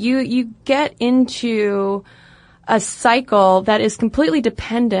nothing, you get into a cycle that is completely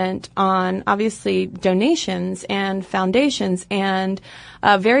dependent on, obviously, donations and foundations and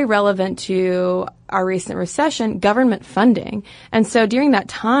very relevant to our recent recession, government funding. And so during that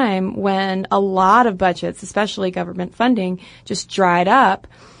time when a lot of budgets, especially government funding, just dried up,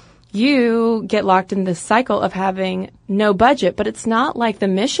 you get locked in this cycle of having no budget, but it's not like the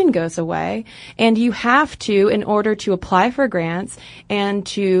mission goes away. And you have to, in order to apply for grants and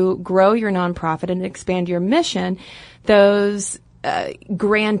to grow your nonprofit and expand your mission, those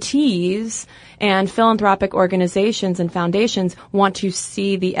grantees and philanthropic organizations and foundations want to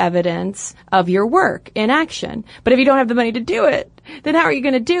see the evidence of your work in action. But if you don't have the money to do it, then how are you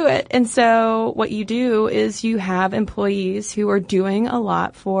going to do it? And so what you do is you have employees who are doing a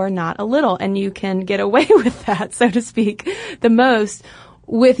lot for not a little, and you can get away with that, so to speak, the most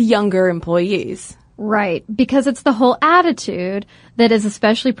with younger employees. Right, because it's the whole attitude that is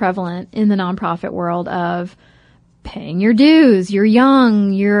especially prevalent in the nonprofit world of paying your dues, you're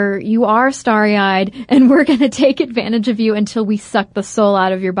young, you are starry-eyed, and we're going to take advantage of you until we suck the soul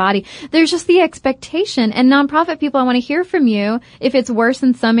out of your body. There's just the expectation. And nonprofit people, I want to hear from you if it's worse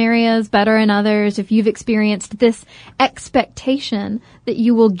in some areas, better in others, if you've experienced this expectation that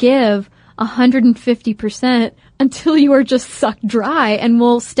you will give 150% until you are just sucked dry and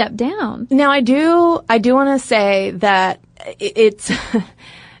will step down. Now, I do want to say that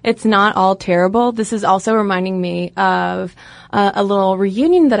it's not all terrible. This is also reminding me of a little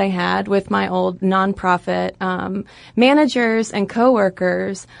reunion that I had with my old nonprofit managers and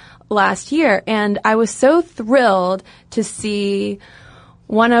coworkers last year, and I was so thrilled to see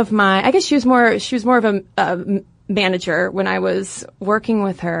one of my. I guess she was more of a manager when I was working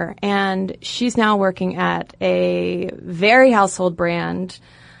with her, and she's now working at a very household brand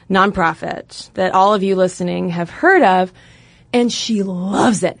nonprofit that all of you listening have heard of. And she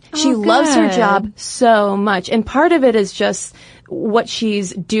loves it. She Oh, loves her good. job so much. And part of it is just what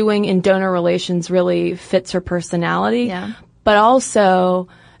she's doing in donor relations really fits her personality. Yeah. But also,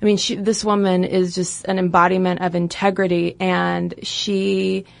 I mean, this woman is just an embodiment of integrity, and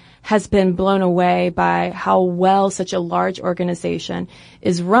she has been blown away by how well such a large organization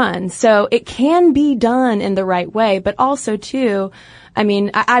is run. So it can be done in the right way, but also too, I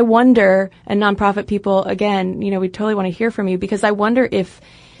mean, I wonder, and nonprofit people, again, we totally want to hear from you, because I wonder if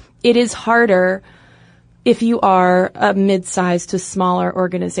it is harder if you are a mid-sized to smaller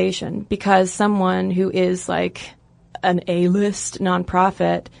organization, because someone who is like an A-list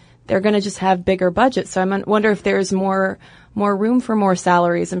nonprofit, they're going to just have bigger budgets. So I wonder if there's more room for more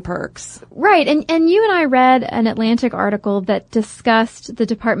salaries and perks. Right. And you and I read an Atlantic article that discussed the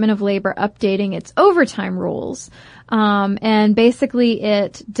Department of Labor updating its overtime rules. And basically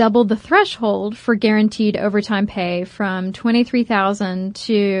it doubled the threshold for guaranteed overtime pay from $23,000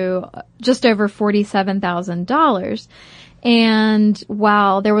 to just over $47,000. And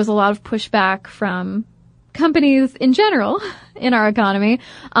while there was a lot of pushback from companies in general in our economy,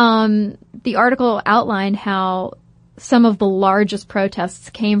 the article outlined how some of the largest protests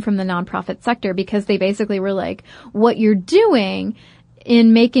came from the nonprofit sector, because they basically were like, what you're doing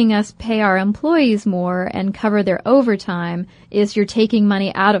in making us pay our employees more and cover their overtime is you're taking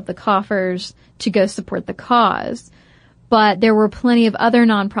money out of the coffers to go support the cause. But there were plenty of other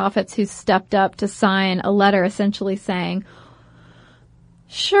nonprofits who stepped up to sign a letter essentially saying,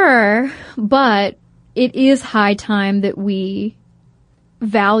 sure, but it is high time that we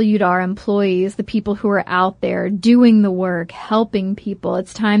valued our employees, the people who are out there doing the work, helping people.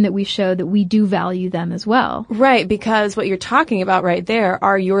 It's time that we show that we do value them as well. Right, because what you're talking about right there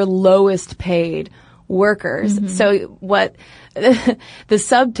are your lowest paid workers. Mm-hmm. So what the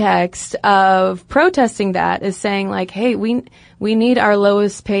subtext of protesting that is saying like, hey, we need our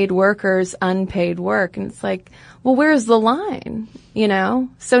lowest paid workers unpaid work. And it's like, well, where's the line?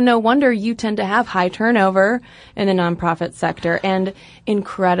 So no wonder you tend to have high turnover in the nonprofit sector and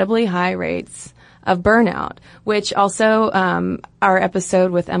incredibly high rates of burnout, which also, our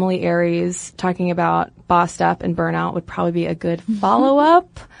episode with Emily Aries talking about bossed up and burnout would probably be a good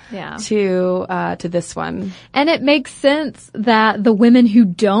follow-up to this one. And it makes sense that the women who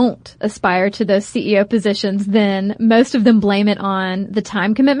don't aspire to those CEO positions, then most of them blame it on the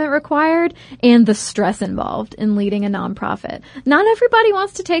time commitment required and the stress involved in leading a nonprofit. Not everybody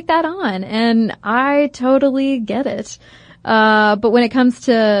wants to take that on, and I totally get it. But when it comes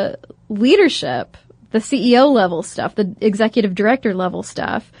to leadership, the CEO level stuff, the executive director level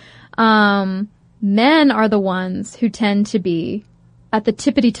stuff, men are the ones who tend to be at the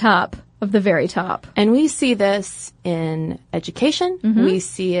tippity top of the very top. And we see this in education. Mm-hmm. We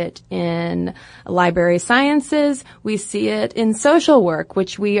see it in library sciences. We see it in social work,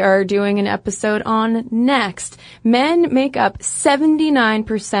 which we are doing an episode on next. Men make up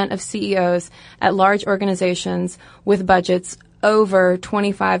 79% of CEOs at large organizations with budgets over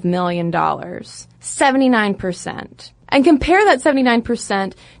 $25 million. 79%. And compare that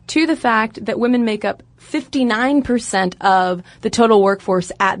 79% to the fact that women make up 59% of the total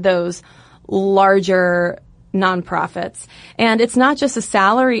workforce at those larger nonprofits. And it's not just a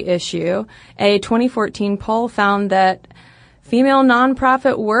salary issue. A 2014 poll found that female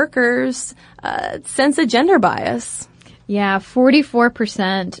nonprofit workers sense a gender bias. Yeah,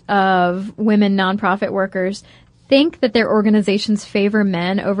 44% of women nonprofit workers think that their organizations favor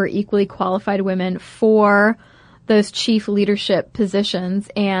men over equally qualified women for those chief leadership positions.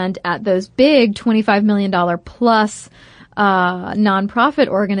 And at those big $25 million plus nonprofit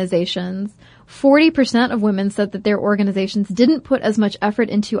organizations, 40% of women said that their organizations didn't put as much effort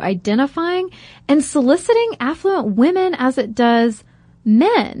into identifying and soliciting affluent women as it does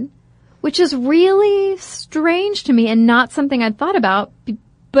men, which is really strange to me and not something I'd thought about.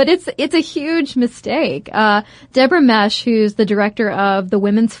 But it's a huge mistake. Deborah Mesh, who's the director of the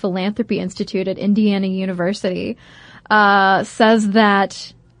Women's Philanthropy Institute at Indiana University, says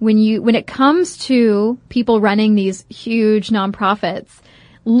that when it comes to people running these huge nonprofits,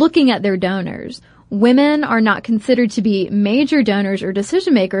 looking at their donors, women are not considered to be major donors or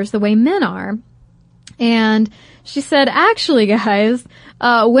decision makers the way men are. And she said, actually, guys,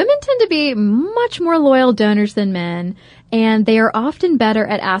 women tend to be much more loyal donors than men, and they are often better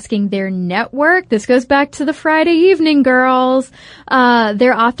at asking their network. This goes back to the Friday evening girls.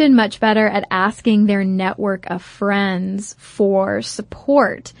 They're often much better at asking their network of friends for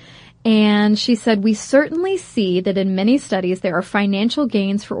support. And she said, we certainly see that in many studies there are financial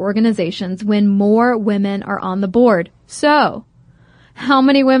gains for organizations when more women are on the board. So, how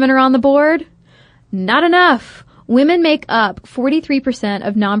many women are on the board? Not enough. Women make up 43%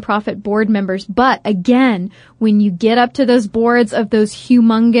 of nonprofit board members. But again, when you get up to those boards of those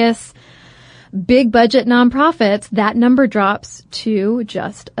humongous big budget nonprofits, that number drops to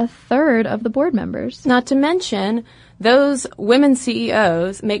just a third of the board members. Not to mention, those women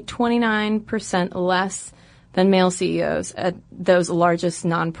CEOs make 29% less than male CEOs at those largest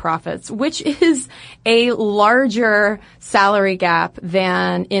nonprofits, which is a larger salary gap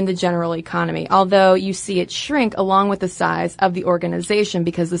than in the general economy, although you see it shrink along with the size of the organization,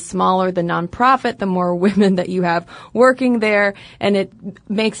 because the smaller the nonprofit, the more women that you have working there, and it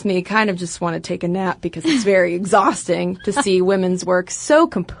makes me kind of just want to take a nap because it's very exhausting to see women's work so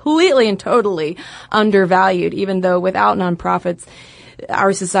completely and totally undervalued, even though without nonprofits,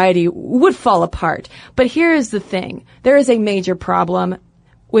 our society would fall apart. But here is the thing. There is a major problem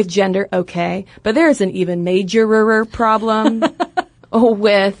with gender, okay, but there is an even majorer problem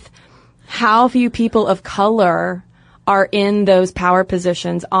with how few people of color are in those power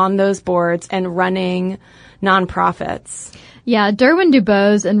positions on those boards and running nonprofits. Yeah, Derwin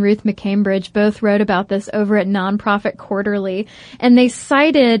DuBose and Ruth McCambridge both wrote about this over at Nonprofit Quarterly, and they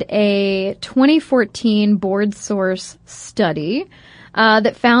cited a 2014 Board Source study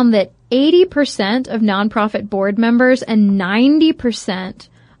that found that 80% of nonprofit board members and 90%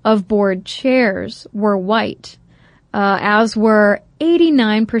 of board chairs were white, as were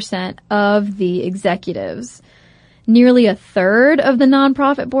 89% of the executives. Nearly a third of the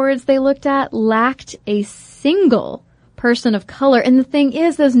nonprofit boards they looked at lacked a single person of color. And the thing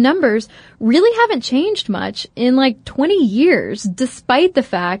is, those numbers really haven't changed much in like 20 years, despite the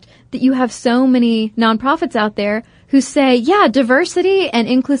fact that you have so many nonprofits out there who say, yeah, diversity and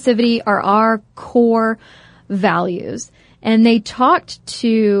inclusivity are our core values. And they talked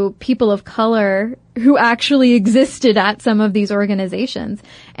to people of color who actually existed at some of these organizations.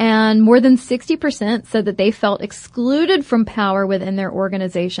 And more than 60% said that they felt excluded from power within their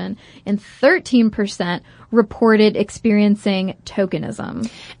organization. And 13% reported experiencing tokenism.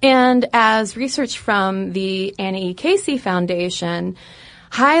 And as research from the Annie E. Casey Foundation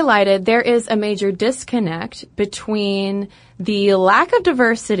highlighted, there is a major disconnect between the lack of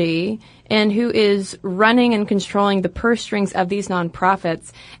diversity and who is running and controlling the purse strings of these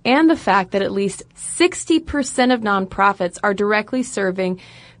nonprofits, and the fact that at least 60% of nonprofits are directly serving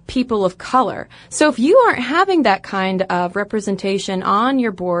people of color. So if you aren't having that kind of representation on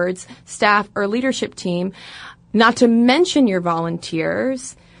your boards, staff, or leadership team, not to mention your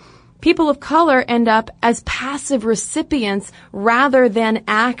volunteers, people of color end up as passive recipients rather than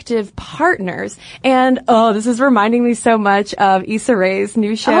active partners. And, oh, this is reminding me so much of Issa Rae's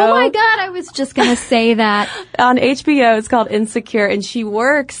new show. Oh my God, I was just going to say that. On HBO, it's called Insecure, and she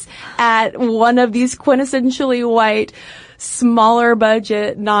works at one of these quintessentially white, smaller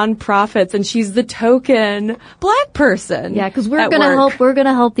budget nonprofits, and she's the token black person. Yeah, because we're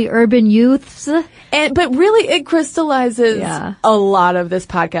gonna help the urban youths. But really, it crystallizes a lot of this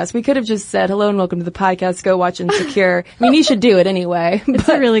podcast. We could have just said, hello and welcome to the podcast, go watch Insecure. I mean, you should do it anyway. It's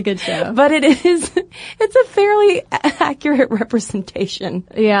a really good show. But it's a fairly accurate representation.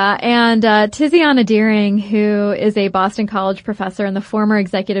 Yeah, and Tiziana Deering, who is a Boston College professor and the former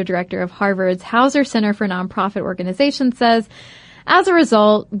executive director of Harvard's Hauser Center for Nonprofit Organizations, says, as a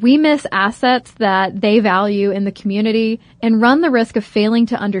result, we miss assets that they value in the community and run the risk of failing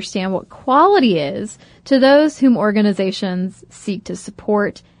to understand what quality is to those whom organizations seek to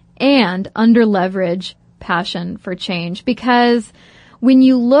support and underleverage passion for change. Because when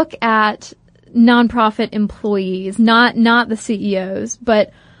you look at nonprofit employees, not the CEOs,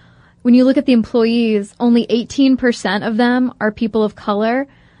 but when you look at the employees, only 18% of them are people of color.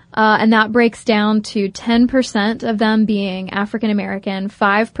 And that breaks down to 10% of them being African American,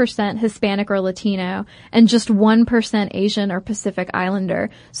 5% Hispanic or Latino, and just 1% Asian or Pacific Islander.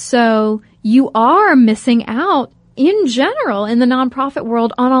 So you are missing out in general in the nonprofit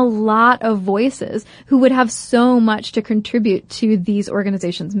world on a lot of voices who would have so much to contribute to these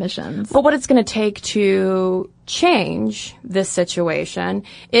organizations' missions. But what it's going to take to change this situation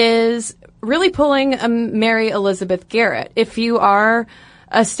is really pulling a Mary Elizabeth Garrett. If you are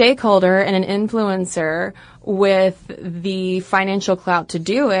a stakeholder and an influencer with the financial clout to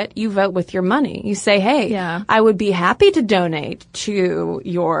do it, you vote with your money. You say, hey, I would be happy to donate to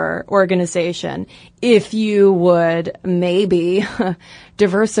your organization if you would maybe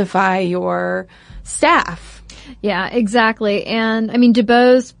diversify your staff. Yeah, exactly. And I mean,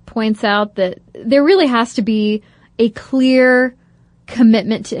 DuBose points out that there really has to be a clear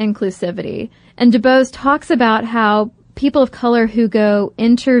commitment to inclusivity. And DuBose talks about how people of color who go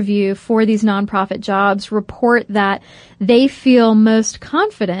interview for these nonprofit jobs report that they feel most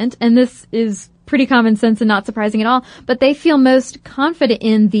confident, and this is pretty common sense and not surprising at all. But they feel most confident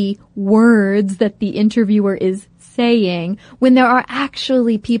in the words that the interviewer is saying when there are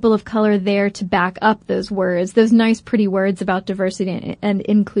actually people of color there to back up those words, those nice, pretty words about diversity and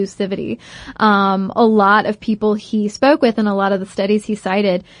inclusivity. A lot of people he spoke with and a lot of the studies he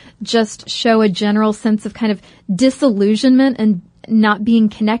cited just show a general sense of kind of disillusionment and not being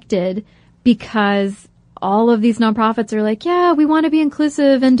connected because all of these nonprofits are like, yeah, we want to be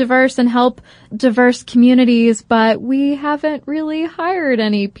inclusive and diverse and help diverse communities, but we haven't really hired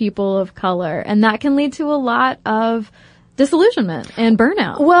any people of color. And that can lead to a lot of disillusionment and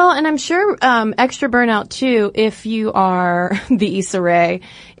burnout. Well, and I'm sure extra burnout, too, if you are the Issa Rae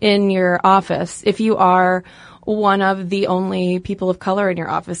in your office, if you are one of the only people of color in your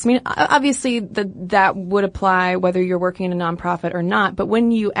office. I mean, obviously that would apply whether you're working in a nonprofit or not, but when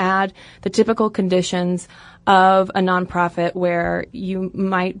you add the typical conditions of a nonprofit where you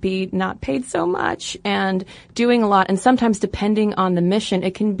might be not paid so much and doing a lot, and sometimes depending on the mission,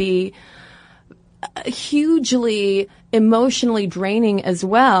 it can be hugely emotionally draining as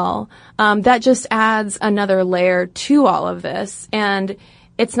well. That just adds another layer to all of this. And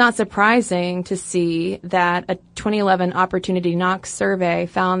it's not surprising to see that a 2011 Opportunity Knox survey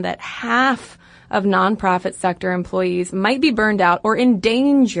found that half of nonprofit sector employees might be burned out or in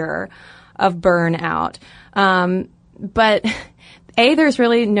danger of burnout. But A, there's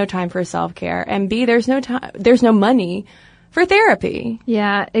really no time for self-care, and B, there's no money for therapy.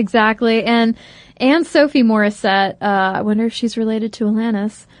 Yeah, exactly. And Sophie Morissette, I wonder if she's related to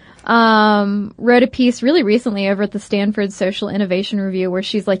Alanis, wrote a piece really recently over at the Stanford Social Innovation Review where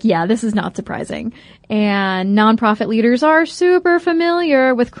she's like, yeah, this is not surprising. And nonprofit leaders are super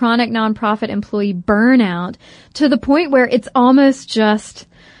familiar with chronic nonprofit employee burnout to the point where it's almost just,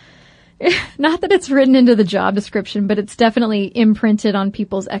 not that it's written into the job description, but it's definitely imprinted on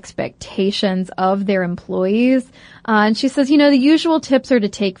people's expectations of their employees. And she says, the usual tips are to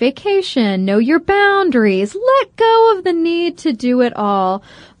take vacation, know your boundaries, let go of the need to do it all.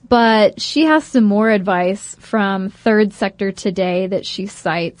 But she has some more advice from Third Sector Today that she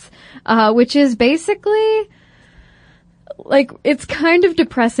cites, which is basically, like, it's kind of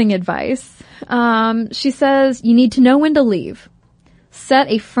depressing advice. She says you need to know when to leave. Set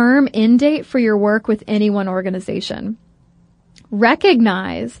a firm end date for your work with any one organization.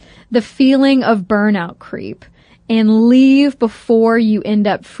 Recognize the feeling of burnout creep and leave before you end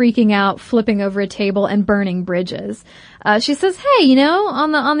up freaking out, flipping over a table, and burning bridges. She says, hey,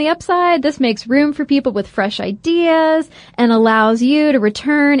 on the upside, this makes room for people with fresh ideas and allows you to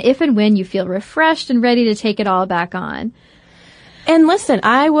return if and when you feel refreshed and ready to take it all back on. And listen,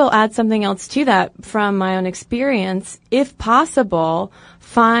 I will add something else to that from my own experience. If possible,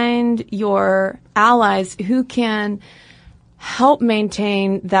 find your allies who can help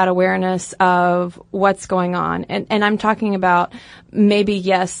maintain that awareness of what's going on. And I'm talking about maybe,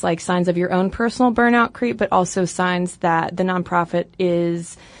 yes, like signs of your own personal burnout creep, but also signs that the nonprofit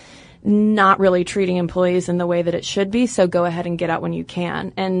is not really treating employees in the way that it should be. So go ahead and get out when you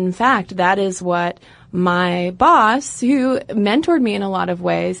can. And in fact, that is what my boss, who mentored me in a lot of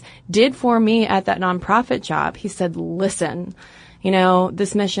ways, did for me at that nonprofit job. He said, listen,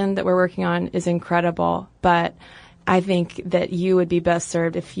 this mission that we're working on is incredible, but I think that you would be best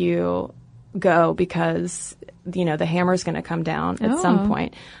served if you go because, the hammer's going to come down at some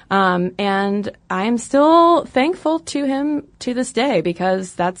point. And I am still thankful to him to this day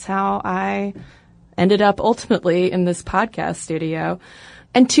because that's how I ended up ultimately in this podcast studio.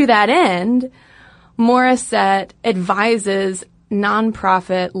 And to that end, Morissette advises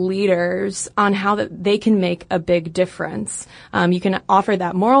nonprofit leaders on how that they can make a big difference. You can offer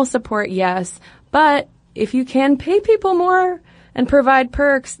that moral support, yes, but if you can pay people more and provide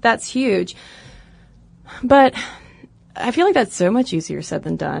perks, that's huge. But I feel like that's so much easier said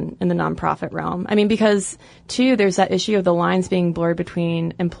than done in the nonprofit realm. I mean, because, too, there's that issue of the lines being blurred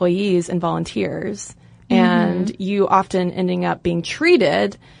between employees and volunteers. Mm-hmm. And you often ending up being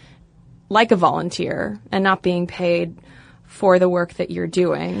treated like a volunteer and not being paid for the work that you're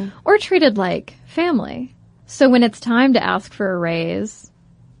doing. Or treated like family. So when it's time to ask for a raise,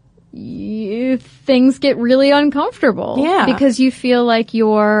 things get really uncomfortable. Yeah. Because you feel like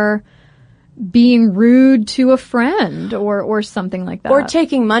you're being rude to a friend or something like that. Or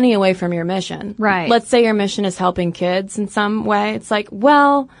taking money away from your mission. Right. Let's say your mission is helping kids in some way. It's like,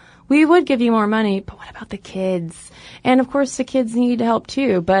 well, we would give you more money, but what about the kids? And of course the kids need help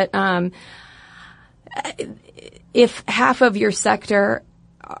too. But if half of your sector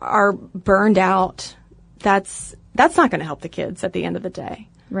are burned out, that's not going to help the kids at the end of the day.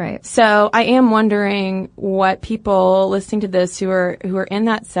 Right. So I am wondering what people listening to this who are in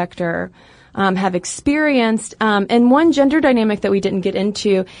that sector, have experienced. And one gender dynamic that we didn't get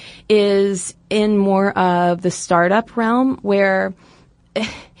into is in more of the startup realm, where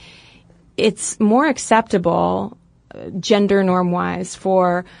it's more acceptable gender norm-wise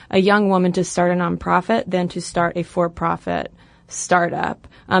for a young woman to start a nonprofit than to start a for-profit startup.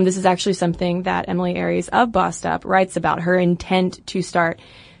 This is actually something that Emily Aries of Bossed Up writes about, her intent to start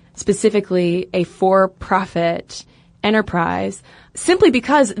specifically a for-profit enterprise, simply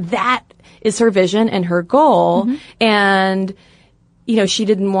because that is her vision and her goal. Mm-hmm. And, you know, she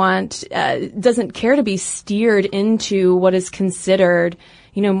doesn't care to be steered into what is considered,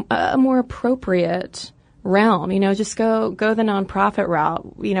 you know, a more appropriate realm. You know, just go the nonprofit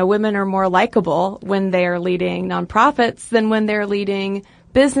route. You know, women are more likable when they are leading nonprofits than when they're leading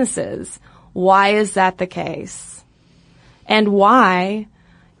businesses. Why is that the case? And why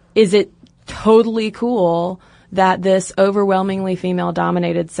is it totally cool that this overwhelmingly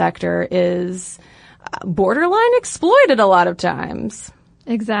female-dominated sector is borderline exploited a lot of times?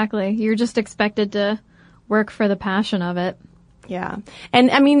 Exactly. You're just expected to work for the passion of it. Yeah. And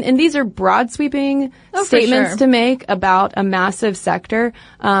I mean, and these are broad sweeping statements to make about a massive sector.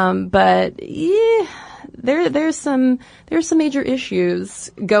 But yeah, there's some major issues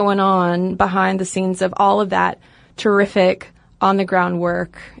going on behind the scenes of all of that terrific on the ground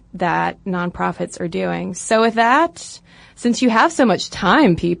work that nonprofits are doing. So with that, since you have so much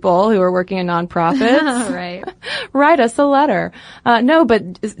time, people who are working in nonprofits, right, write us a letter. No,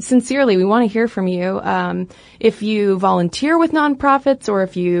 but sincerely, we want to hear from you. If you volunteer with nonprofits, or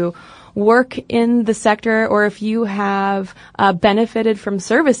if you work in the sector, or if you have benefited from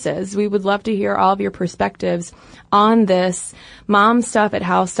services, we would love to hear all of your perspectives on this.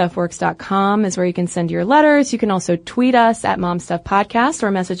 momstuff@howstuffworks.com is where you can send your letters. You can also tweet us at momstuffpodcast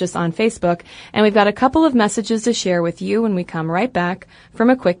or message us on Facebook. And we've got a couple of messages to share with you when we come right back from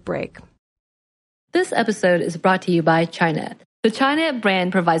a quick break. This episode is brought to you by Chinet. The Chinet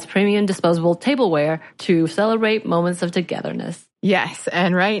brand provides premium disposable tableware to celebrate moments of togetherness. Yes,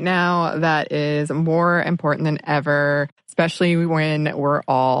 and right now that is more important than ever, especially when we're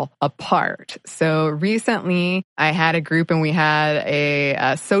all apart. So recently I had a group and we had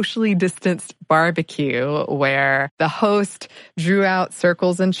a socially distanced barbecue where the host drew out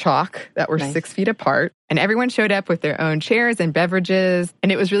circles and chalk that were 6 feet apart. And everyone showed up with their own chairs and beverages.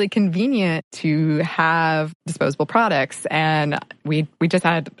 And it was really convenient to have disposable products. And we just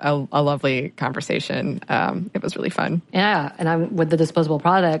had a lovely conversation. It was really fun. Yeah. And with the disposable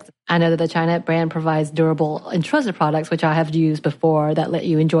products, I know that the Chinet brand provides durable and trusted products, which I have used before, that let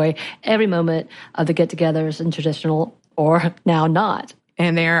you enjoy every moment of the get-togethers and traditional or now not.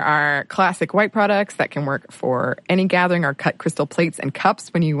 And there are classic white products that can work for any gathering, or cut crystal plates and cups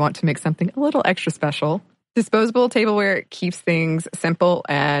when you want to make something a little extra special. Disposable tableware keeps things simple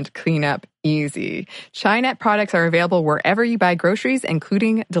and cleanup easy. Chinet products are available wherever you buy groceries,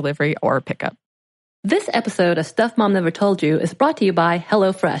 including delivery or pickup. This episode of Stuff Mom Never Told You is brought to you by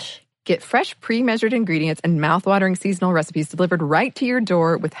HelloFresh. Get fresh, pre-measured ingredients and mouth-watering seasonal recipes delivered right to your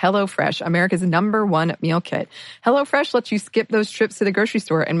door with HelloFresh, America's #1 meal kit. HelloFresh lets you skip those trips to the grocery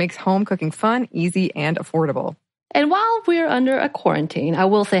store and makes home cooking fun, easy, and affordable. And while we're under a quarantine, I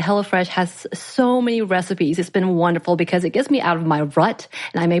will say HelloFresh has so many recipes. It's been wonderful because it gets me out of my rut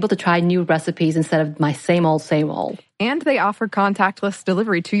and I'm able to try new recipes instead of my same old, same old. And they offer contactless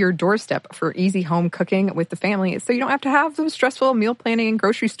delivery to your doorstep for easy home cooking with the family, so you don't have to have those stressful meal planning and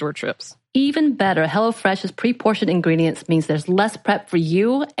grocery store trips. Even better, HelloFresh's pre-portioned ingredients means there's less prep for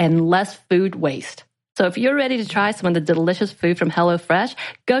you and less food waste. So if you're ready to try some of the delicious food from HelloFresh,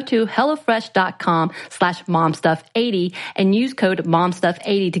 go to HelloFresh.com/momstuff80 and use code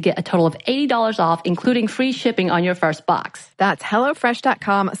momstuff80 to get a total of $80 off, including free shipping on your first box. That's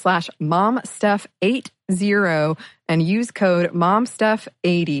HelloFresh.com/momstuff80 and use code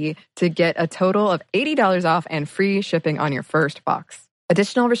momstuff80 to get a total of $80 off and free shipping on your first box.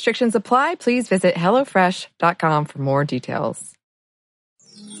 Additional restrictions apply. Please visit HelloFresh.com for more details.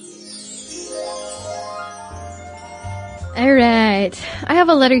 All right. I have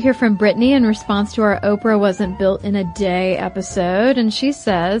a letter here from Brittany in response to our Oprah Wasn't Built in a Day episode, and she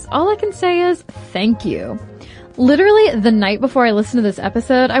says, all I can say is thank you. Literally the night before I listened to this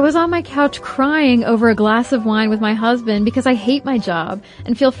episode, I was on my couch crying over a glass of wine with my husband because I hate my job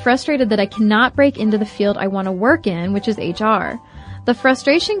and feel frustrated that I cannot break into the field I want to work in, which is HR. The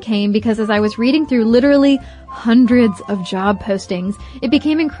frustration came because as I was reading through literally hundreds of job postings, it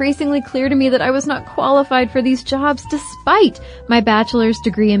became increasingly clear to me that I was not qualified for these jobs despite my bachelor's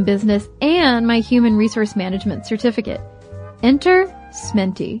degree in business and my human resource management certificate. Enter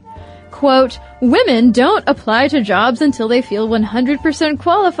Smenty. Quote, women don't apply to jobs until they feel 100%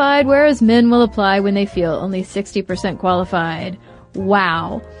 qualified, whereas men will apply when they feel only 60% qualified.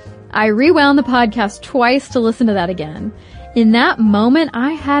 Wow. I rewound the podcast twice to listen to that again. In that moment,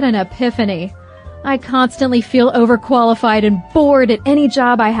 I had an epiphany. I constantly feel overqualified and bored at any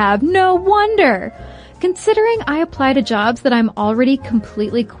job I have. No wonder. Considering I apply to jobs that I'm already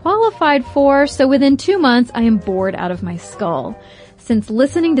completely qualified for, so within 2 months I am bored out of my skull. Since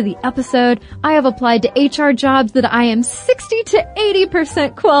listening to the episode, I have applied to HR jobs that I am 60 to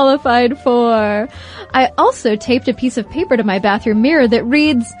 80% qualified for. I also taped a piece of paper to my bathroom mirror that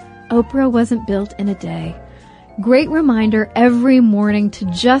reads, Oprah wasn't built in a day. Great reminder every morning to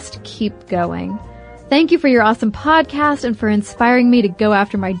just keep going. Thank you for your awesome podcast and for inspiring me to go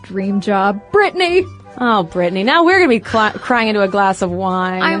after my dream job. Brittany! Oh, Brittany, now we're going to be crying into a glass of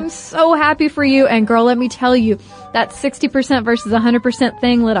wine. I'm so happy for you. And girl, let me tell you, that 60% versus 100%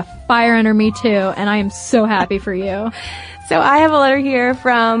 thing lit a fire under me too. And I am so happy for you. So I have a letter here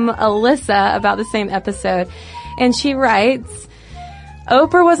from Alyssa about the same episode. And she writes,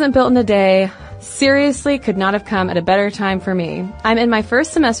 Oprah wasn't built in a day. Seriously, could not have come at a better time for me. I'm in my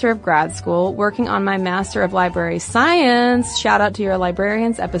first semester of grad school, working on my Master of Library Science. Shout out to your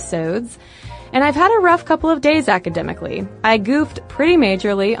librarians episodes. And I've had a rough couple of days academically. I goofed pretty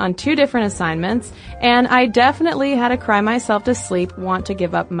majorly on 2 different assignments, and I definitely had a cry myself to sleep, want to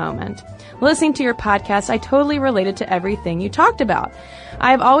give up moment. Listening to your podcast, I totally related to everything you talked about.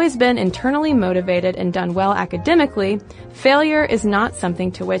 I've always been internally motivated and done well academically. Failure is not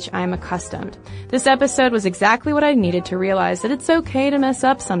something to which I am accustomed. This episode was exactly what I needed to realize that it's okay to mess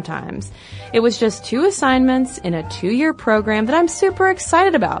up sometimes. It was just 2 assignments in a 2-year program that I'm super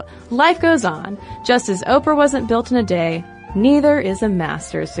excited about. Life goes on. Just as Oprah wasn't built in a day, neither is a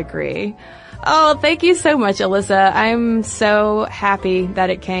master's degree. Oh, thank you so much, Alyssa. I'm so happy that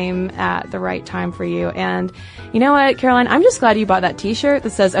it came at the right time for you. And you know what, Caroline? I'm just glad you bought that t-shirt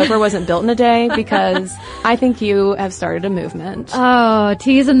that says Oprah wasn't built in a day, because I think you have started a movement. Oh,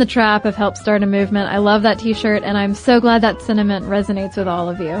 Tease in the Trap have helped start a movement. I love that t-shirt, and I'm so glad that sentiment resonates with all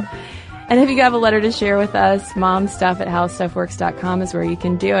of you. And if you have a letter to share with us, momstuff@howstuffworks.com is where you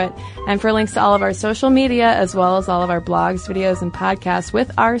can do it. And for links to all of our social media, as well as all of our blogs, videos, and podcasts with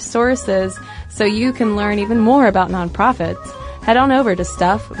our sources, so you can learn even more about nonprofits, head on over to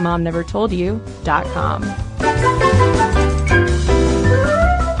stuffmomnevertoldyou.com.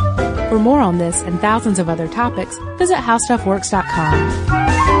 For more on this and thousands of other topics, visit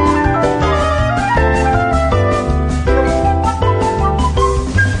howstuffworks.com.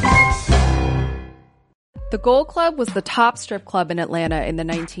 The Gold Club was the top strip club in Atlanta in the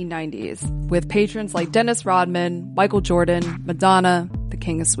 1990s, with patrons like Dennis Rodman, Michael Jordan, Madonna, the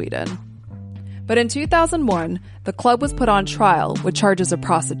King of Sweden. But in 2001, the club was put on trial with charges of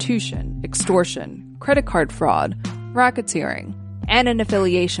prostitution, extortion, credit card fraud, racketeering, and an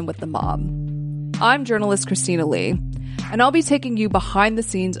affiliation with the mob. I'm journalist Christina Lee, and I'll be taking you behind the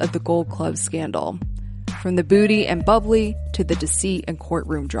scenes of the Gold Club scandal, from the booty and bubbly to the deceit and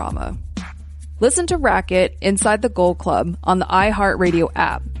courtroom drama. Listen to Racket Inside the Gold Club on the iHeartRadio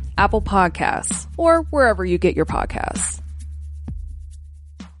app, Apple Podcasts, or wherever you get your podcasts.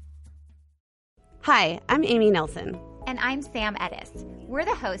 Hi, I'm Amy Nelson. And I'm Sam Edis. We're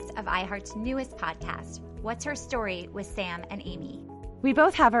the hosts of iHeart's newest podcast, What's Her Story with Sam and Amy. We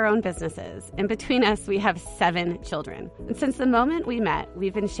both have our own businesses, and between us, we have 7 children. And since the moment we met,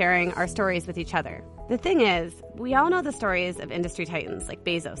 we've been sharing our stories with each other. The thing is, we all know the stories of industry titans like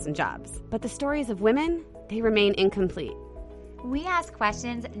Bezos and Jobs, but the stories of women, they remain incomplete. We ask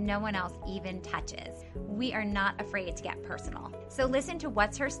questions no one else even touches. We are not afraid to get personal. So listen to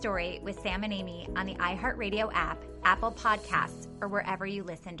What's Her Story with Sam and Amy on the iHeartRadio app, Apple Podcasts, or wherever you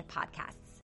listen to podcasts.